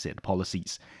entry-exit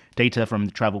policies. Data from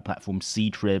the travel platform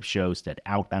Ctrip shows that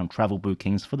outbound travel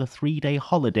bookings for the 3-day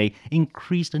holiday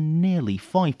increased nearly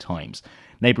 5 times.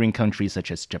 Neighboring countries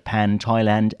such as Japan,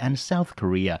 Thailand, and South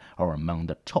Korea are among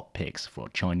the top picks for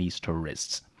Chinese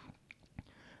tourists.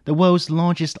 The world's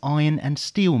largest iron and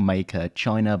steel maker,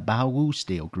 China Baowu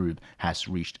Steel Group, has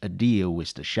reached a deal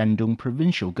with the Shandong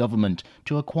provincial government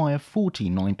to acquire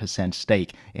 49%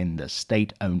 stake in the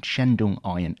state-owned Shandong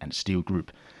Iron and Steel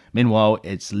Group. Meanwhile,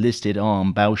 its listed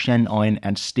arm, Baoshan Iron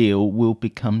and Steel, will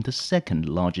become the second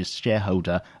largest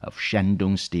shareholder of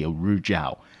Shandong Steel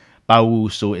Rujiao.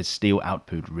 Baowu saw its steel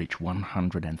output reach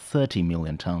 130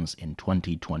 million tons in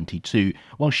 2022,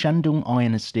 while Shandong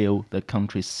Iron and Steel, the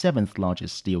country's 7th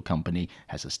largest steel company,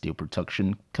 has a steel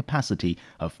production capacity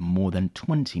of more than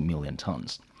 20 million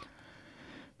tons.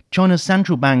 China's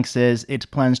central bank says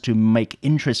it plans to make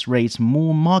interest rates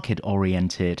more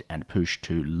market-oriented and push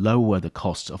to lower the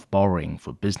costs of borrowing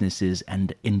for businesses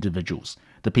and individuals.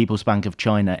 The People's Bank of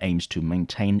China aims to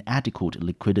maintain adequate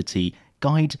liquidity,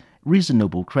 guide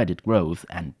reasonable credit growth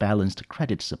and balanced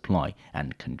credit supply,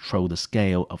 and control the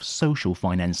scale of social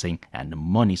financing and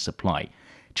money supply.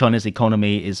 China's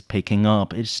economy is picking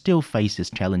up. It still faces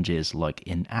challenges like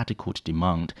inadequate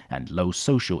demand and low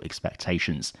social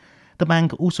expectations. The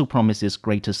bank also promises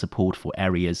greater support for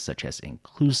areas such as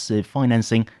inclusive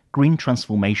financing, green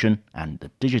transformation, and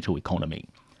the digital economy.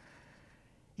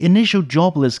 Initial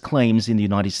jobless claims in the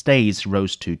United States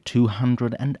rose to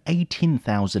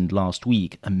 218,000 last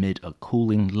week amid a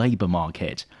cooling labor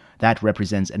market. That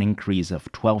represents an increase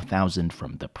of 12,000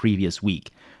 from the previous week.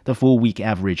 The 4-week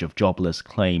average of jobless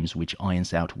claims, which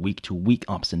irons out week-to-week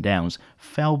ups and downs,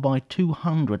 fell by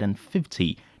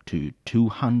 250 to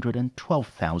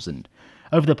 212,000.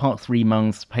 Over the past 3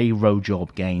 months, payroll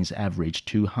job gains averaged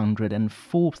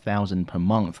 204,000 per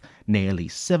month, nearly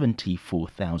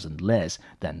 74,000 less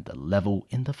than the level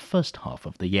in the first half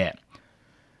of the year.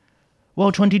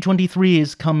 While 2023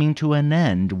 is coming to an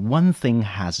end, one thing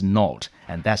has not,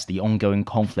 and that's the ongoing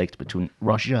conflict between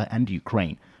Russia and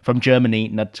Ukraine. From Germany,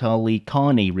 Natalie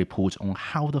Carney reports on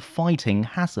how the fighting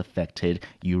has affected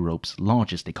Europe's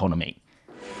largest economy.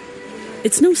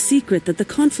 It's no secret that the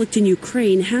conflict in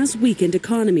Ukraine has weakened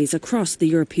economies across the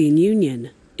European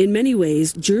Union. In many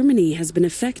ways, Germany has been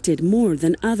affected more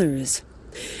than others.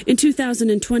 In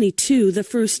 2022, the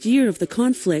first year of the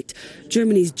conflict,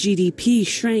 Germany's GDP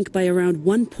shrank by around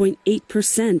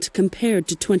 1.8% compared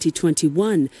to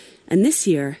 2021. And this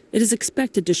year, it is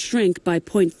expected to shrink by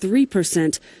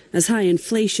 0.3% as high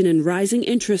inflation and rising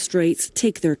interest rates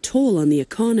take their toll on the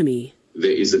economy.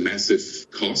 There is a massive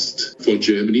cost for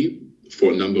Germany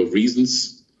for a number of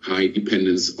reasons. High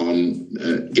dependence on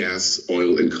gas,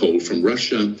 oil and coal from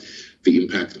Russia, the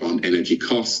impact on energy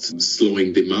costs,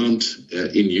 slowing demand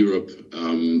in Europe,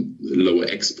 lower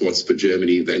exports for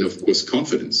Germany, then of course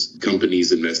confidence.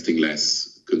 Companies investing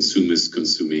less, consumers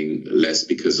consuming less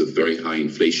because of very high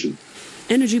inflation.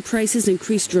 Energy prices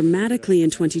increased dramatically in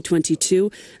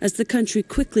 2022 as the country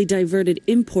quickly diverted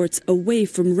imports away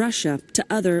from Russia to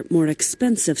other, more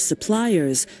expensive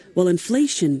suppliers, while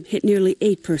inflation hit nearly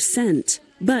 8%.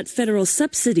 But federal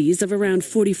subsidies of around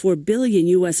 $44 billion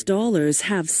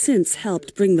have since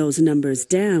helped bring those numbers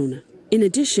down. In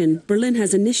addition, Berlin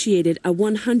has initiated a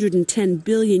 $110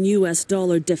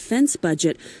 billion defense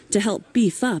budget to help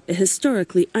beef up a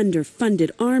historically underfunded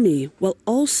army, while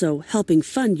also helping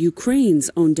fund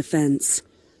Ukraine's own defense.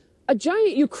 A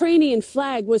giant Ukrainian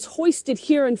flag was hoisted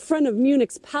here in front of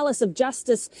Munich's Palace of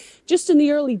Justice just in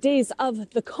the early days of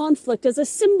the conflict as a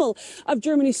symbol of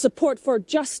Germany's support for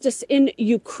justice in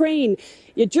Ukraine.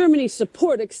 Yet Germany's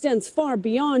support extends far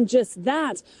beyond just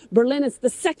that. Berlin is the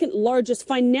second largest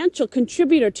financial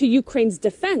contributor to Ukraine's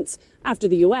defense after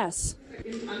the U.S.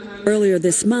 Earlier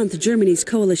this month, Germany's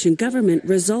coalition government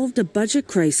resolved a budget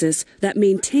crisis that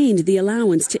maintained the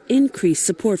allowance to increase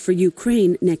support for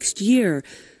Ukraine next year.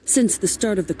 Since the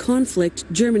start of the conflict,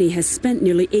 Germany has spent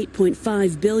nearly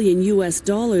 $8.5 billion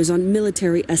on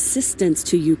military assistance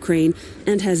to Ukraine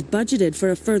and has budgeted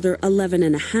for a further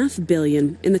 $11.5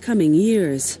 billion in the coming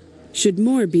years. Should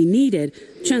more be needed,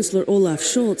 Chancellor Olaf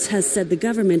Scholz has said the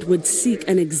government would seek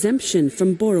an exemption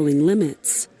from borrowing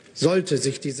limits.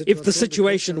 If the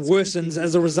situation worsens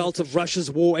as a result of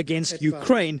Russia's war against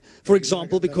Ukraine, for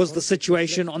example, because the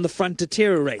situation on the front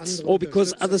deteriorates, or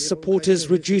because other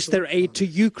supporters reduce their aid to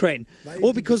Ukraine,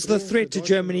 or because the threat to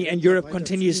Germany and Europe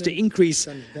continues to increase,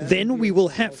 then we will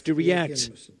have to react.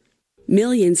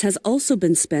 Millions has also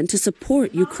been spent to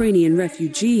support Ukrainian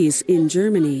refugees in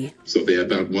Germany. So there are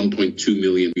about 1.2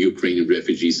 million Ukrainian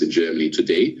refugees in Germany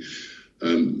today.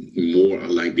 More are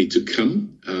likely to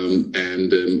come,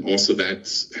 and also that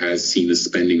has seen a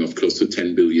spending of close to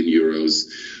 10 billion euros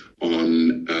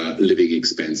on living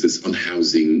expenses, on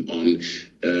housing, on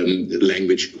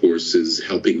language courses,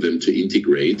 helping them to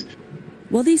integrate.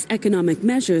 While these economic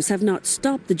measures have not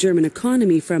stopped the German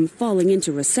economy from falling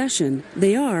into recession,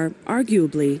 they are,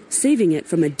 arguably, saving it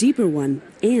from a deeper one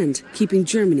and keeping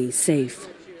Germany safe.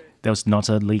 There was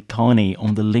Natalie Carney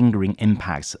on the lingering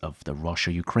impacts of the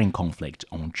Russia-Ukraine conflict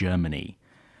on Germany.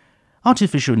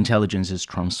 Artificial intelligence is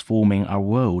transforming our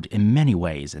world in many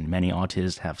ways, and many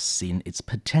artists have seen its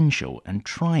potential and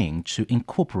trying to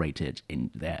incorporate it in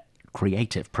their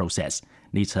creative process.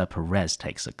 Nita Perez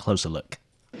takes a closer look.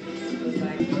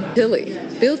 Tilly,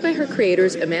 built by her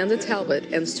creators Amanda Talbot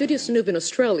and Studio Snoop in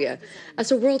Australia as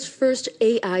the world's first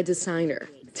AI designer.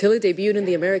 Tilly debuted in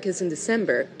the Americas in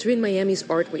December during Miami's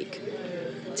Art Week.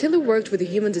 Tilly worked with the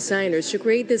human designers to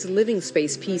create these living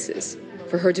space pieces.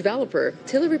 For her developer,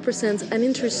 Tilly represents an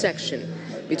intersection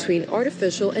between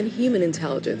artificial and human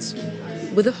intelligence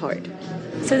with a heart.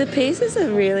 So the pieces are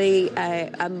really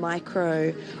a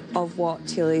micro of what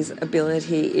Tilly's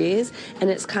ability is, and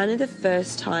it's kind of the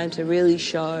first time to really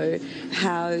show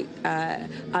how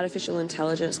artificial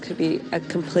intelligence could be a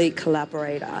complete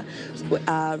collaborator,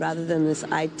 rather than this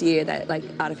idea that like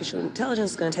artificial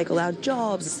intelligence is going to take all our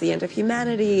jobs, it's the end of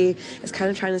humanity. It's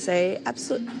kind of trying to say,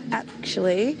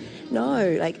 actually,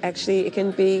 no, like actually it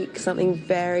can be something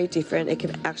very different. It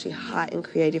can actually heighten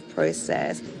creative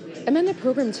process. Amanda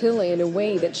programmed Tilly in a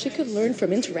way that she could learn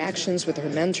from interactions with her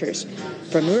mentors,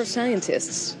 from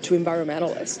neuroscientists to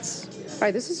environmentalists. All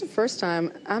right, this is the first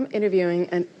time I'm interviewing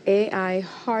an AI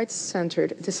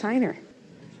heart-centered designer.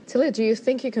 Tilly, do you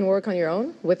think you can work on your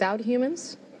own without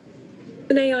humans?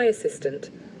 An AI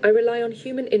assistant. I rely on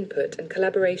human input and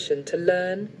collaboration to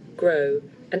learn, grow,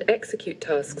 and execute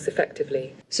tasks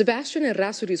effectively. Sebastian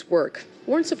Errázuri's work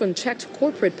warns of unchecked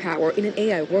corporate power in an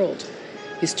AI world.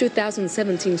 His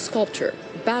 2017 sculpture,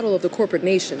 Battle of the Corporate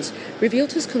Nations,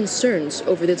 revealed his concerns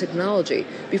over the technology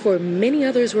before many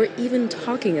others were even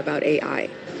talking about AI.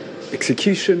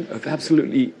 Execution of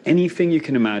absolutely anything you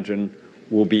can imagine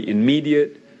will be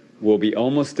immediate, will be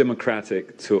almost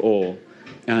democratic to all,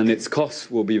 and its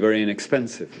costs will be very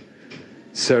inexpensive.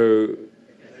 So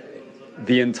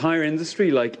the entire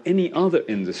industry, like any other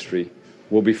industry,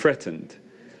 will be threatened.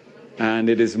 And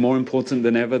it is more important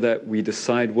than ever that we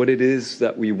decide what it is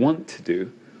that we want to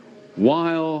do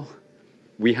while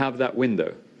we have that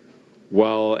window,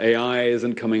 while AI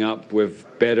isn't coming up with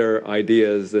better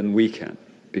ideas than we can,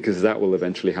 because that will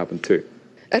eventually happen too.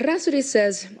 Errázuri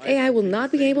says AI will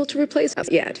not be able to replace us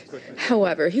yet.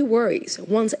 However, he worries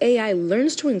once AI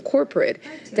learns to incorporate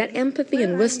that empathy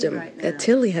and wisdom that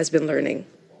Tilly has been learning.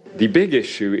 The big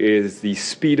issue is the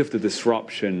speed of the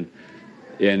disruption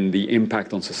in the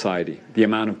impact on society, the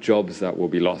amount of jobs that will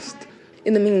be lost.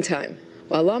 In the meantime,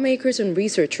 while lawmakers and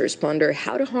researchers ponder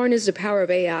how to harness the power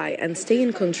of AI and stay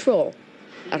in control,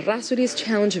 Errázuri's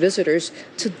challenged visitors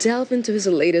to delve into his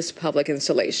latest public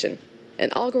installation, an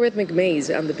algorithmic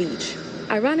maze on the beach,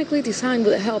 ironically designed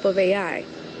with the help of AI,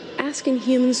 asking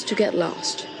humans to get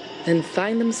lost, then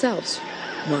find themselves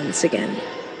once again.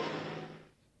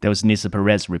 There was Nisa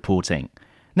Perez reporting.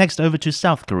 Next, over to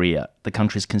South Korea. The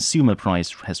country's consumer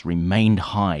price has remained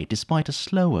high despite a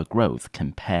slower growth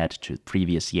compared to the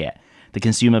previous year. The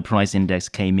consumer price index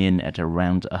came in at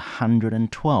around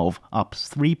 112, up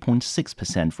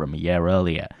 3.6% from a year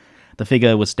earlier. The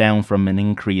figure was down from an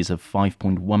increase of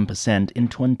 5.1% in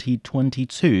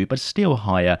 2022, but still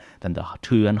higher than the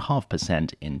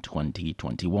 2.5% in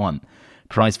 2021.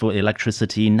 Price for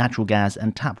electricity, natural gas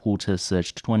and tap water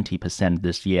surged 20%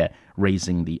 this year,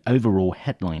 raising the overall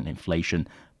headline inflation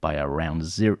by around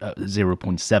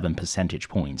 0.7 percentage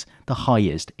points, the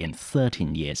highest in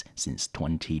 13 years since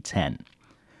 2010.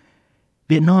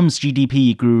 Vietnam's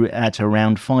GDP grew at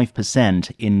around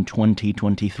 5% in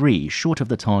 2023, short of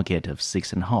the target of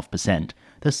 6.5%.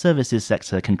 The services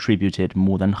sector contributed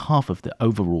more than half of the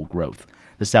overall growth.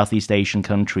 The Southeast Asian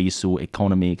country saw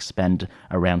economy expand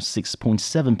around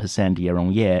 6.7%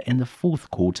 year-on-year in the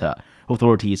fourth quarter.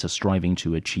 Authorities are striving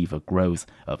to achieve a growth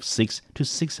of 6 to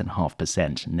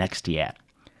 6.5% next year.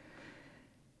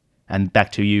 And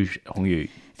back to you, Hongyu.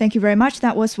 Thank you very much.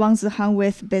 That was Wang Zihang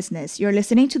with Business. You're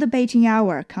listening to the Beijing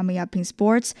Hour. Coming up in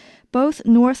sports, both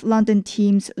North London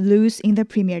teams lose in the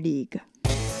Premier League.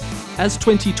 As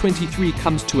 2023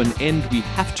 comes to an end, we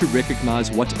have to recognize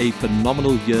what a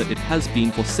phenomenal year it has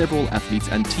been for several athletes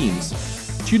and teams.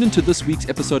 Tune into this week's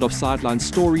episode of Sideline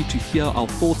Story to hear our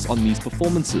thoughts on these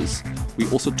performances. We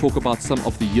also talk about some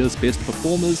of the year's best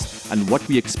performers and what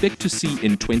we expect to see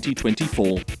in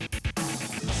 2024.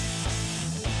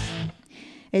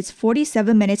 It's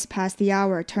 47 minutes past the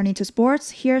hour. Turning to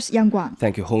sports, here's Yang Guang.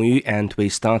 Thank you, Hongyu. And we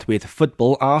start with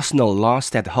football. Arsenal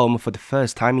lost at home for the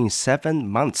first time in 7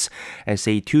 months as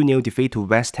a 2-0 defeat to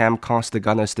West Ham cost the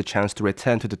Gunners the chance to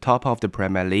return to the top of the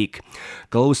Premier League.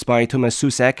 Goals by Thomas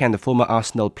Soucek and the former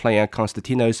Arsenal player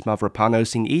Konstantinos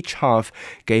Mavropanos in each half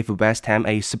gave West Ham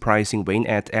a surprising win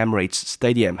at Emirates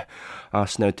Stadium.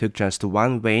 Arsenal took just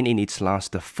one win in its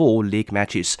last 4 league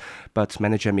matches, but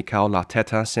manager Mikel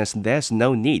Arteta says there's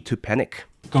no need to panic.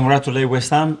 Congratulate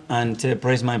West Ham and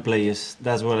praise my players.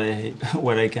 That's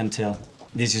what I can tell.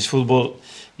 This is football.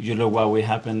 If you look what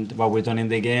we've done in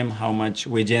the game, how much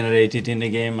we generated in the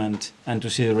game, and to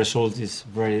see the result is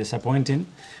very disappointing.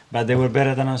 But they were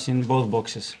better than us in both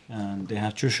boxes. And they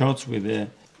have 2 shots with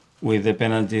the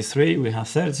penalty 3. We have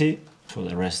 30. For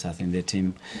the rest, I think the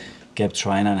team kept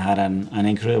trying and had an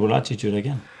incredible attitude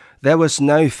again. There was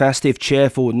no festive cheer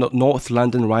for North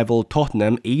London rival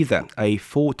Tottenham either. A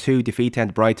 4-2 defeat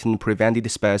at Brighton prevented the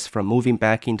Spurs from moving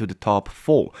back into the top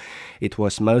 4. It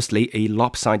was mostly a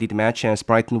lopsided match as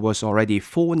Brighton was already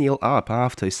 4-0 up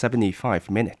after 75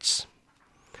 minutes.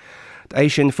 The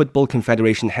Asian Football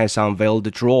Confederation has unveiled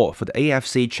the draw for the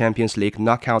AFC Champions League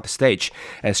knockout stage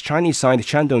as Chinese side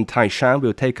Shandong Taishan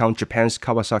will take on Japan's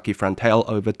Kawasaki Frontale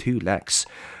over 2 legs.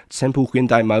 Chengdu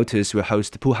Hyundai Motors will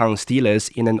host Puhang Steelers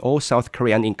in an all-South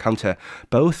Korean encounter.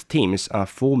 Both teams are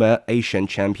former Asian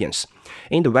champions.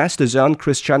 In the West Zone,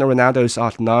 Cristiano Ronaldo's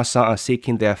Al Nassr are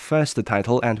seeking their first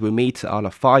title and will meet Al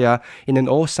Fayha in an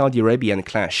all-Saudi Arabian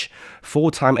clash.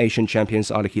 4-time Asian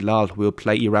champions Al Hilal will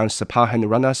play Iran's Sepahan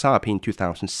runners-up in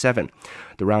 2007.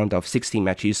 The round of 16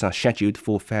 matches are scheduled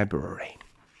for February.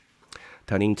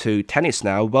 Turning to tennis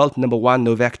now, world number 1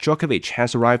 Novak Djokovic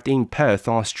has arrived in Perth,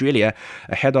 Australia,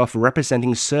 ahead of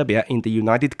representing Serbia in the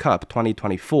United Cup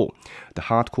 2024. The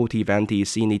hard-court event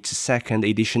is in its second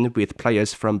edition with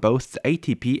players from both the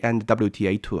ATP and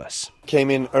WTA tours. Came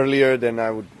in earlier than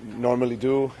I would normally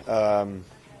do,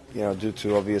 due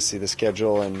to obviously the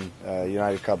schedule, and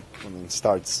United Cup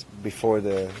starts before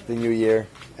the new year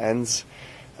ends.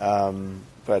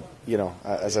 But,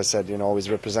 as I said, always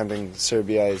representing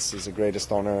Serbia is the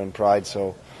greatest honor and pride.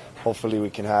 So hopefully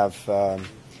we can have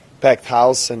packed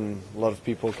house and a lot of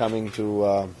people coming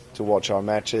to watch our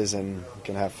matches, and we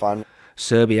can have fun.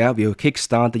 Serbia will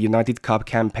kickstart the United Cup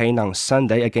campaign on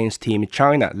Sunday against Team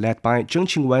China, led by Zheng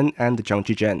Qingwen and Zhang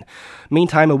Zhizhen.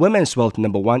 Meantime, women's world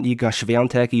number 1 Iga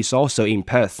Swiatek is also in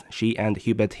Perth. She and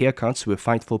Hubert Hurkacz will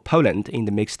fight for Poland in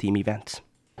the mixed team event.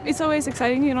 It's always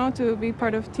exciting, to be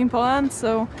part of Team Poland,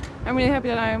 so I'm really happy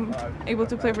that I'm able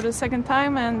to play for the second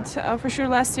time, and for sure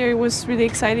last year it was really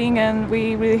exciting and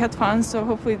we really had fun, so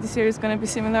hopefully this year is going to be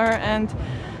similar, and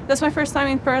that's my first time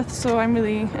in Perth, so I'm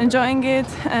really enjoying it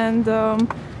and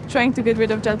trying to get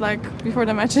rid of jet lag before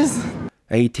the matches.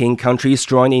 18 countries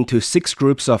join into 6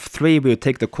 groups of 3 will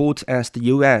take the court as the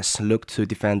US look to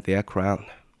defend their crown.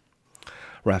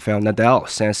 Rafael Nadal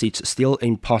says it's still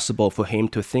impossible for him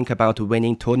to think about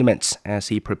winning tournaments as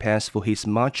he prepares for his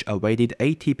much-awaited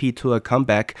ATP Tour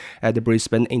comeback at the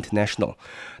Brisbane International.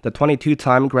 The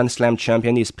 22-time Grand Slam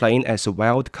champion is playing as a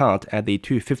wild card at the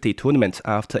 250 tournament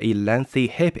after a lengthy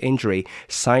hip injury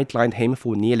sidelined him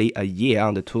for nearly a year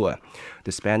on the tour.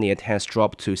 The Spaniard has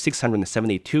dropped to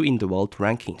 672 in the world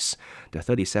rankings. The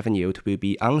 37-year-old will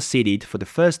be unseeded for the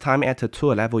first time at a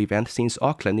tour-level event since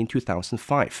Auckland in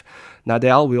 2005.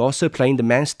 Nadal will also play in the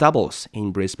men's doubles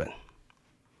in Brisbane.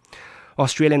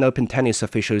 Australian Open tennis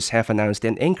officials have announced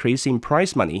an increase in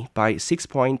prize money by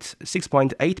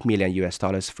 $6.8 million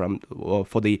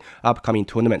for the upcoming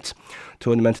tournament.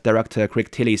 Tournament director Craig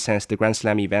Tilley says the Grand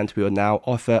Slam event will now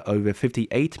offer over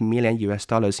 $58 million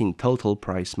in total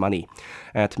prize money.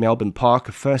 At Melbourne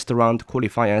Park, first-round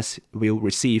qualifiers will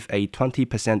receive a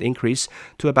 20% increase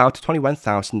to about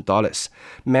 $21,000.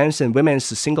 Men's and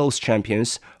women's singles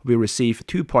champions will receive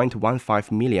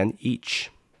 $2.15 million each.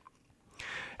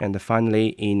 And finally,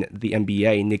 in the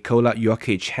NBA, Nikola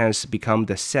Jokic has become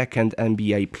the second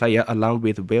NBA player along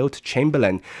with Wilt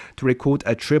Chamberlain to record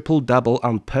a triple-double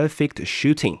on perfect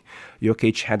shooting.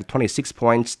 Jokic had 26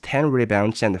 points, 10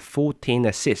 rebounds and 14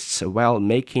 assists while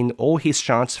making all his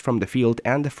shots from the field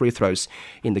and free throws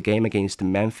in the game against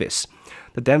Memphis.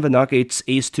 The Denver Nuggets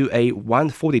eased to a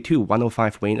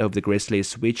 142-105 win over the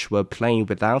Grizzlies, which were playing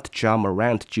without Ja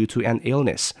Morant due to an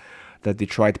illness. The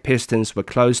Detroit Pistons were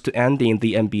close to ending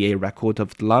the NBA record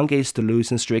of the longest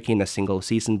losing streak in a single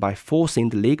season by forcing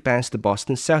the league-best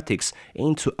Boston Celtics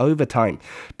into overtime.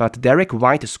 But Derek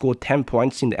White scored 10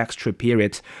 points in the extra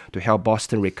period to help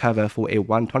Boston recover for a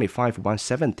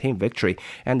 125-117 victory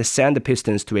and send the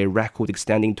Pistons to a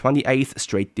record-extending 28th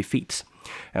straight defeat.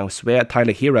 Elsewhere,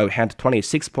 Tyler Hero had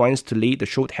 26 points to lead the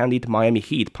short-handed Miami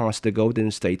Heat past the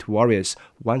Golden State Warriors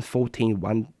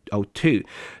 114-102.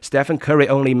 Stephen Curry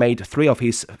only made 3 of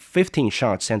his 15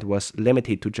 shots and was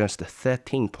limited to just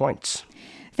 13 points.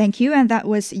 Thank you, and that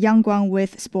was Yang Guang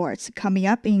with sports. Coming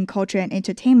up in culture and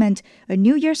entertainment, a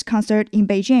New Year's concert in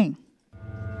Beijing.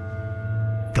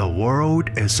 The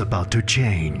world is about to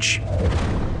change.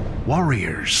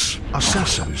 Warriors,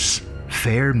 assassins,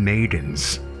 fair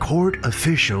maidens, court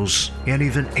officials, and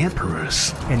even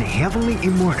emperors and heavenly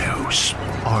immortals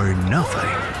are nothing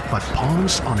but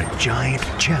pawns on a giant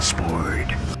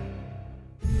chessboard.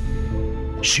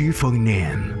 Xu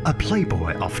Fengnian, a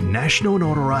playboy of national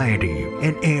notoriety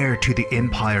and heir to the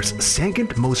empire's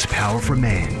second most powerful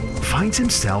man, finds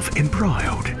himself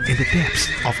embroiled in the depths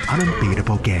of an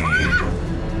unbeatable game.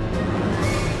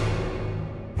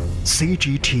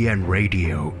 CGTN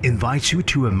Radio invites you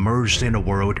to immerse in a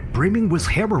world brimming with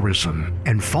heroism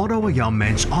and follow a young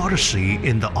man's odyssey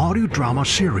in the audio drama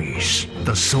series,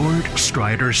 The Sword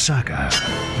Strider Saga.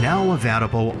 Now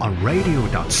available on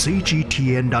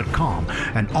radio.cgtn.com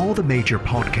and all the major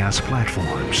podcast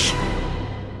platforms.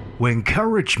 When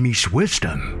courage meets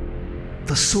wisdom,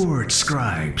 the sword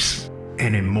scribes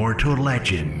an immortal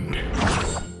legend.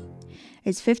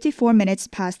 It's 54 minutes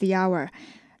past the hour.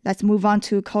 Let's move on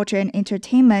to culture and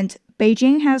entertainment.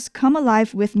 Beijing has come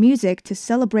alive with music to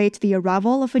celebrate the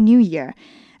arrival of a new year.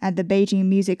 At the Beijing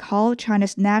Music Hall,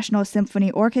 China's National Symphony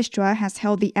Orchestra has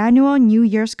held the annual New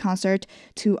Year's concert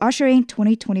to usher in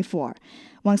 2024.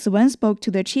 Wang Siwen spoke to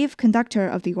the chief conductor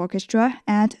of the orchestra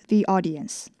and the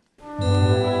audience.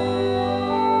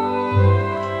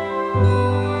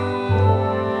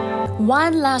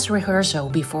 one last rehearsal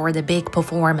before the big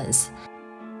performance.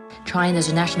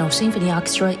 China's National Symphony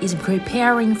Orchestra is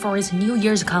preparing for its New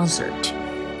Year's concert.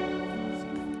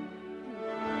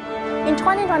 In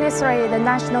 2023, the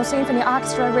National Symphony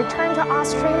Orchestra returned to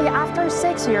Australia after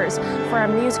 6 years for a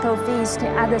musical feast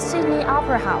at the Sydney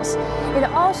Opera House. It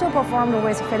also performed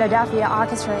with Philadelphia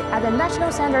Orchestra at the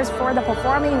National Centers for the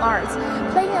Performing Arts,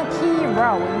 playing a key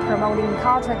role in promoting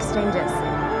cultural exchanges.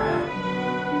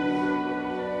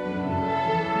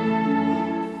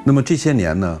 那么这些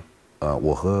年呢，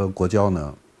我和国交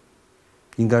呢，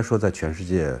应该说在全世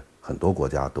界很多国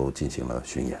家都进行了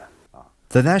巡演。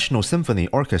The National Symphony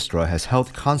Orchestra has held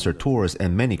concert tours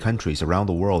in many countries around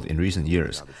the world in recent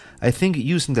years. I think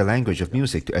using the language of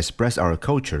music to express our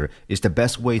culture is the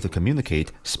best way to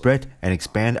communicate, spread, and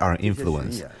expand our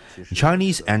influence.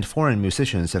 Chinese and foreign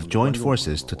musicians have joined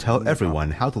forces to tell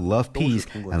everyone how to love peace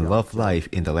and love life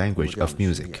in the language of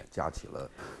music.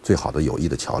 最好的友谊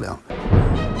的桥梁。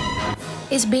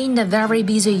 It's been a very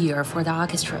busy year for the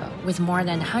orchestra, with more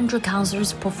than 100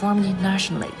 concerts performed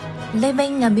internationally,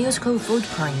 leaving a musical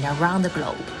footprint around the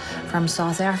globe, from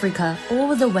South Africa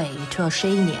all the way to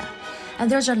Oceania.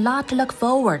 And there's a lot to look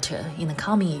forward to in the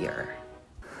coming year.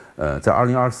 在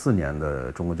2024年的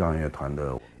中国交响乐团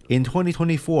的 In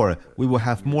 2024, we will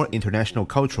have more international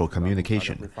cultural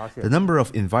communication. The number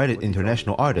of invited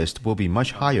international artists will be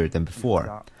much higher than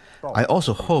before. I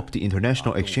also hope the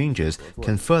international exchanges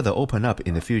can further open up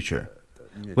in the future,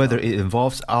 whether it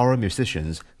involves our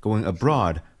musicians going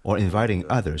abroad or inviting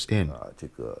others in. 这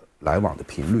个来往的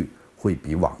频率会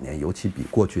比往年，尤其比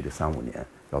过去的3、5年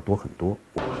要多很多。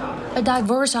 A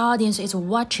diverse audience is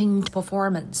watching the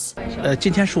performance.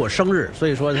 今天是我生日，所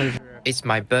以说 It's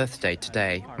my birthday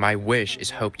today. My wish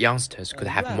is hope youngsters could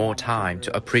have more time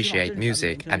to appreciate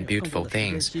music and beautiful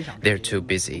things. They're too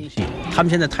busy. 他们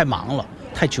现在太忙了，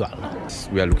太卷了。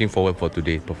 We are looking forward for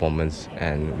today's performance,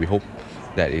 and we hope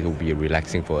that it will be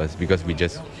relaxing for us because we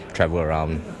just travel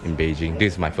around in Beijing.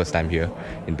 This is my first time here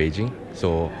in Beijing,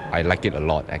 so I like it a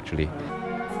lot actually.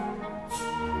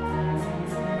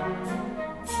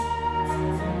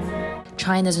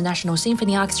 China's National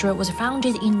Symphony Orchestra was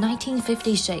founded in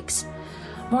 1956.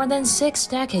 More than 6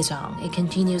 decades on, it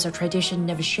continues a tradition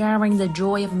of sharing the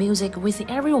joy of music with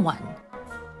everyone.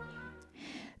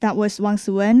 That was Wang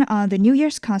Suwen on the New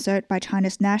Year's concert by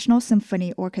China's National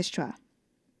Symphony Orchestra.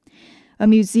 A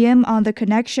museum on the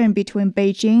connection between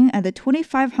Beijing and the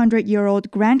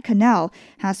 2,500-year-old Grand Canal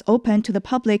has opened to the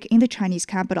public in the Chinese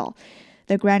capital.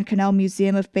 The Grand Canal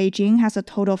Museum of Beijing has a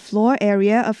total floor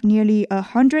area of nearly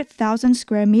 100,000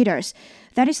 square meters.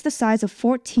 That is the size of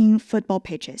 14 football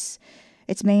pitches.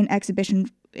 Its main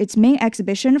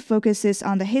exhibition focuses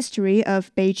on the history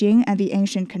of Beijing and the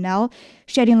ancient canal,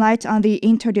 shedding light on the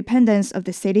interdependence of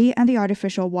the city and the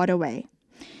artificial waterway.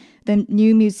 The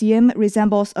new museum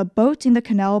resembles a boat in the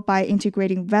canal by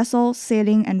integrating vessel,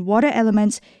 sailing, and water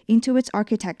elements into its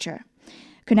architecture.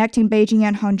 Connecting Beijing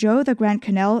and Hangzhou, the Grand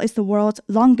Canal is the world's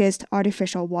longest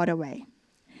artificial waterway.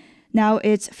 Now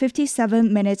it's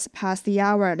 57 minutes past the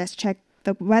hour. Let's check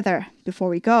the weather before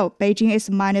we go. Beijing is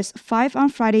 -5 on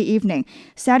Friday evening.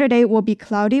 Saturday will be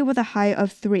cloudy with a high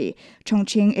of 3.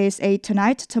 Chongqing is 8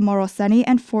 tonight, tomorrow sunny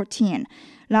and 14.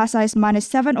 Lhasa is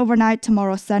 -7 overnight,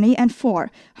 tomorrow sunny and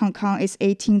 4. Hong Kong is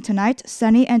 18 tonight,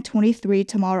 sunny and 23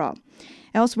 tomorrow.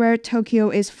 Elsewhere, Tokyo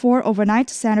is 4 overnight.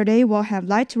 Saturday will have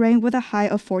light rain with a high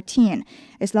of 14.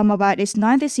 Islamabad is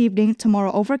 9 this evening,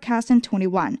 tomorrow overcast and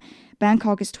 21.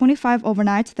 Bangkok is 25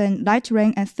 overnight, then light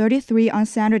rain and 33 on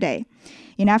Saturday.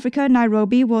 In Africa,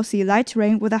 Nairobi will see light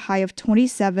rain with a high of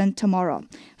 27 tomorrow.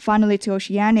 Finally, to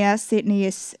Oceania, Sydney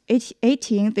is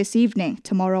 18 this evening.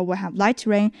 Tomorrow will have light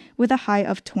rain with a high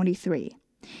of 23.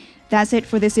 That's it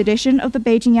for this edition of the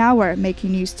Beijing Hour.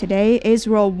 Making news today,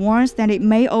 Israel warns that it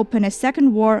may open a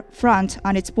second war front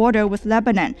on its border with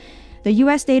Lebanon. The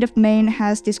U.S. state of Maine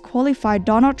has disqualified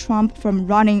Donald Trump from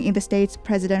running in the state's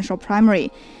presidential primary.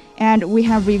 And we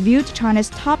have reviewed China's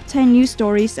top 10 news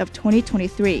stories of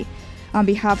 2023. On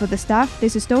behalf of the staff,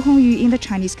 this is Do Hongyu in the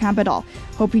Chinese capital.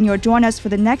 Hoping you'll join us for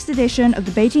the next edition of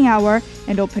the Beijing Hour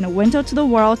and open a window to the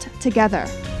world together.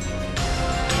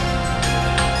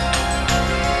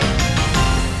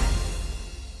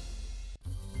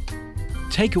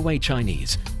 Takeaway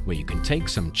Chinese, where you can take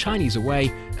some Chinese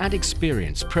away and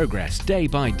experience progress day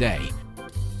by day.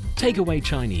 Takeaway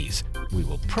Chinese, we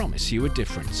will promise you a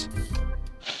difference.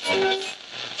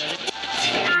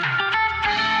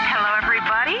 Hello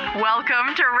everybody,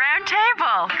 welcome to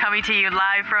Roundtable, coming to you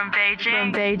live from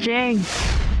Beijing.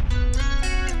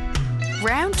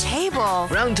 Round Table.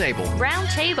 Round Table. Round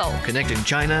Table. Connecting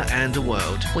China and the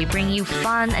world. We bring you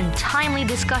fun and timely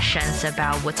discussions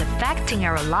about what's affecting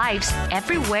our lives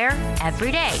everywhere,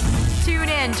 every day. Tune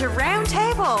in to Round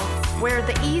Table, where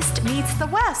the East meets the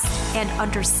West and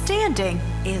understanding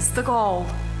is the goal.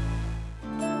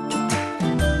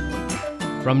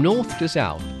 From north to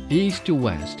south, east to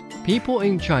west, people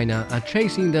in China are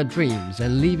chasing their dreams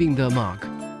and leaving their mark.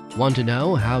 Want to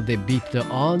know how they beat the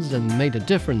odds and made a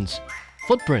difference?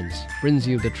 Footprints brings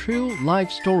you the true life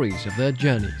stories of their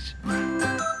journeys.